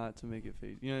try not to make it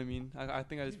phase. You know what I mean? I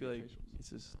think I just feel like it's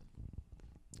just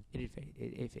It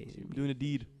phases me. doing a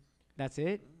deed. That's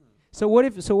it. So what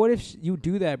if you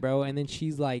do that, bro, and then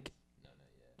she's like,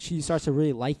 she starts to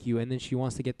really like you, and then she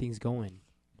wants to get things going.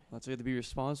 That's why you have to be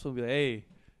responsible. And be like, hey,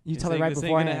 You this tell her ain't- right this ain't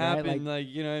beforehand, gonna right? happen. Like,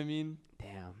 You know what I mean?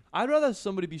 damn. I'd rather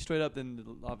somebody be straight up than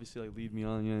obviously like lead me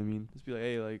on. You know what I mean? Just be like,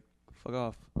 hey, like fuck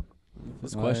off.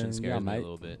 This question yeah, scares me a mate.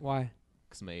 little bit Why?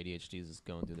 because my ADHD is just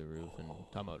going through the roof and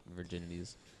talking about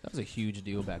virginities. That was a huge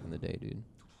deal back in the day, dude.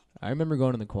 I remember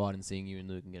going to the quad and seeing you and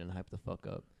Luke and getting hyped the fuck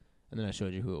up. And then I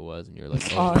showed you who it was, and you're like,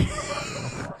 oh.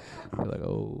 You're like,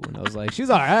 oh. And I was like, she's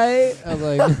all right. I was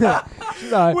like,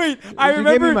 she's all right. Wait, She I gave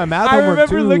me remember. my math I homework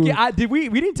remember too. looking.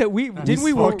 Didn't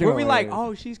we? fucking Were we like, hilarious.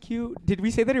 oh, she's cute? Did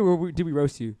we say that, or did we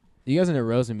roast you? You guys didn't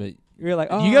roast me, but We were like,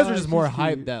 oh, you guys were just more she's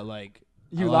hyped cute. that, like,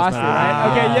 You I lost it, my right?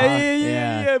 revenge. Okay,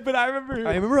 Yeah. yeah. But I remember.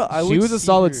 I remember I She would was a see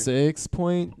solid her.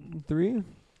 6.3.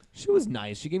 She was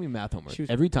nice. She gave me math homework. She was-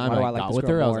 Every time Why do I I like got this with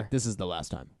girl her, I was more? like, this is the last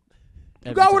time.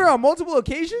 You Every got with her time. on multiple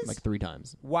occasions. Like 3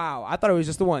 times. Wow, I thought it was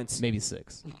just the once. Maybe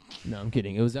 6. No, I'm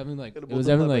kidding. It was definitely like Could've it was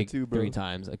multiplied definitely by like 2, bro. 3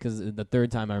 times. Because the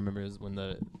third time I remember is when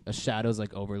a shadow's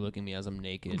like overlooking me as I'm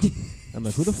naked. I'm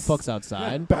like, who the fuck's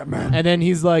outside? Batman. And then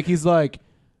he's like,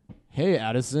 hey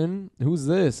Addison, who's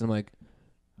this? I'm like,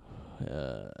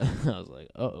 I was like,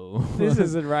 uh-oh. This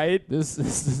isn't right. this.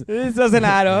 This doesn't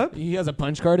add up. He has a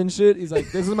punch card and shit. He's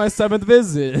like, this is my 7th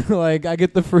visit. Like, I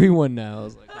get the free one now. I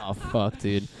was like, oh fuck,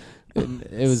 dude. And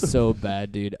it was so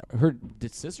bad, dude. Her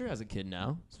sister has a kid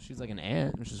now, so she's like an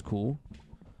aunt, which is cool.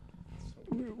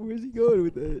 Where's he going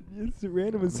with that? It's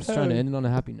random I'm just trying to end it on a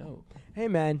happy note. Hey,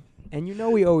 man, and you know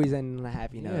we always end on a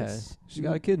happy note. Yeah, she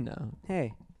got a kid now.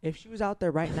 Hey, if she was out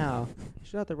there right now,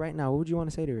 what would you want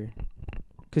to say to her?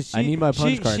 Cause I need my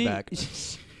punch card she- back.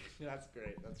 That's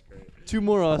great. That's great. 2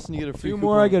 more Austin, you get a free 2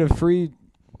 more, I get a free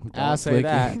Don't ass say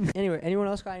that. licking. Anyway, anyone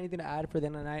else got anything to add for the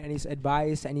end of the night? Any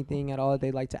advice, anything at all that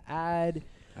they'd like to add?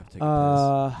 I have to take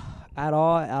a At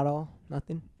all?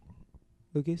 Nothing?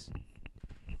 Lucas?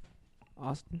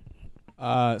 Austin?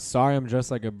 piss. Sorry, I'm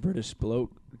dressed like a British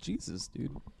bloke. Jesus,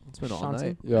 dude. It's been all Shanson?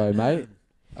 night. Yeah,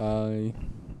 mate.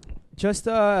 Just,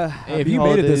 Hey, if Happy you made it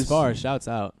holidays. this far, shouts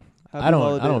out. Happy I don't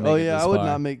holidays. make Oh it yeah, this I would far.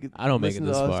 not make it. I don't make it listen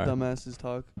this to far. us dumbasses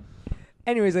talk.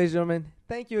 anyways, ladies and gentlemen,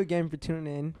 thank you again for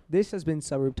tuning in. This has been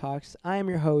Suburb Talks. I am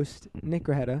your host, Nick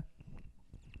Grajeda.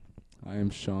 I am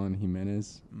Sean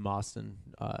Jimenez. Moston,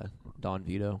 Don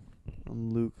Vito.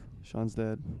 I'm Luke, Sean's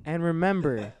dad. And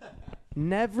remember,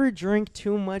 never drink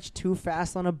too much too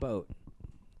fast on a boat.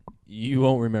 You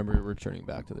won't remember returning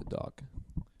back to the dock.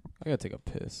 I gotta take a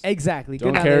piss. Exactly. Don't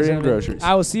Good night, carry ladies in and gentlemen. groceries.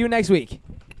 I will see you next week.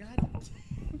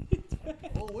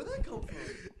 Oh, where'd that come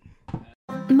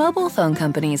from? Mobile phone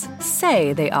companies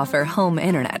say they offer home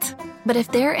internet. But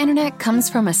if their internet comes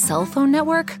from a cell phone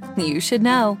network, you should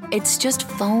know. It's just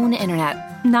phone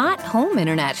internet, not home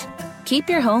internet. Keep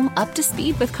your home up to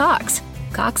speed with Cox.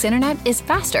 Cox internet is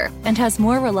faster and has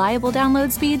more reliable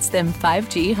download speeds than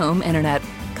 5G home internet.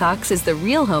 Cox is the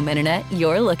real home internet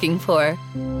you're looking for.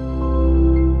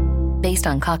 Based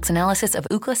on Cox analysis of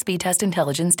Ookla speed test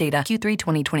intelligence data Q3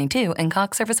 2022 and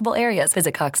Cox serviceable areas,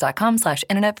 visit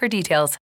cox.com/internet for details.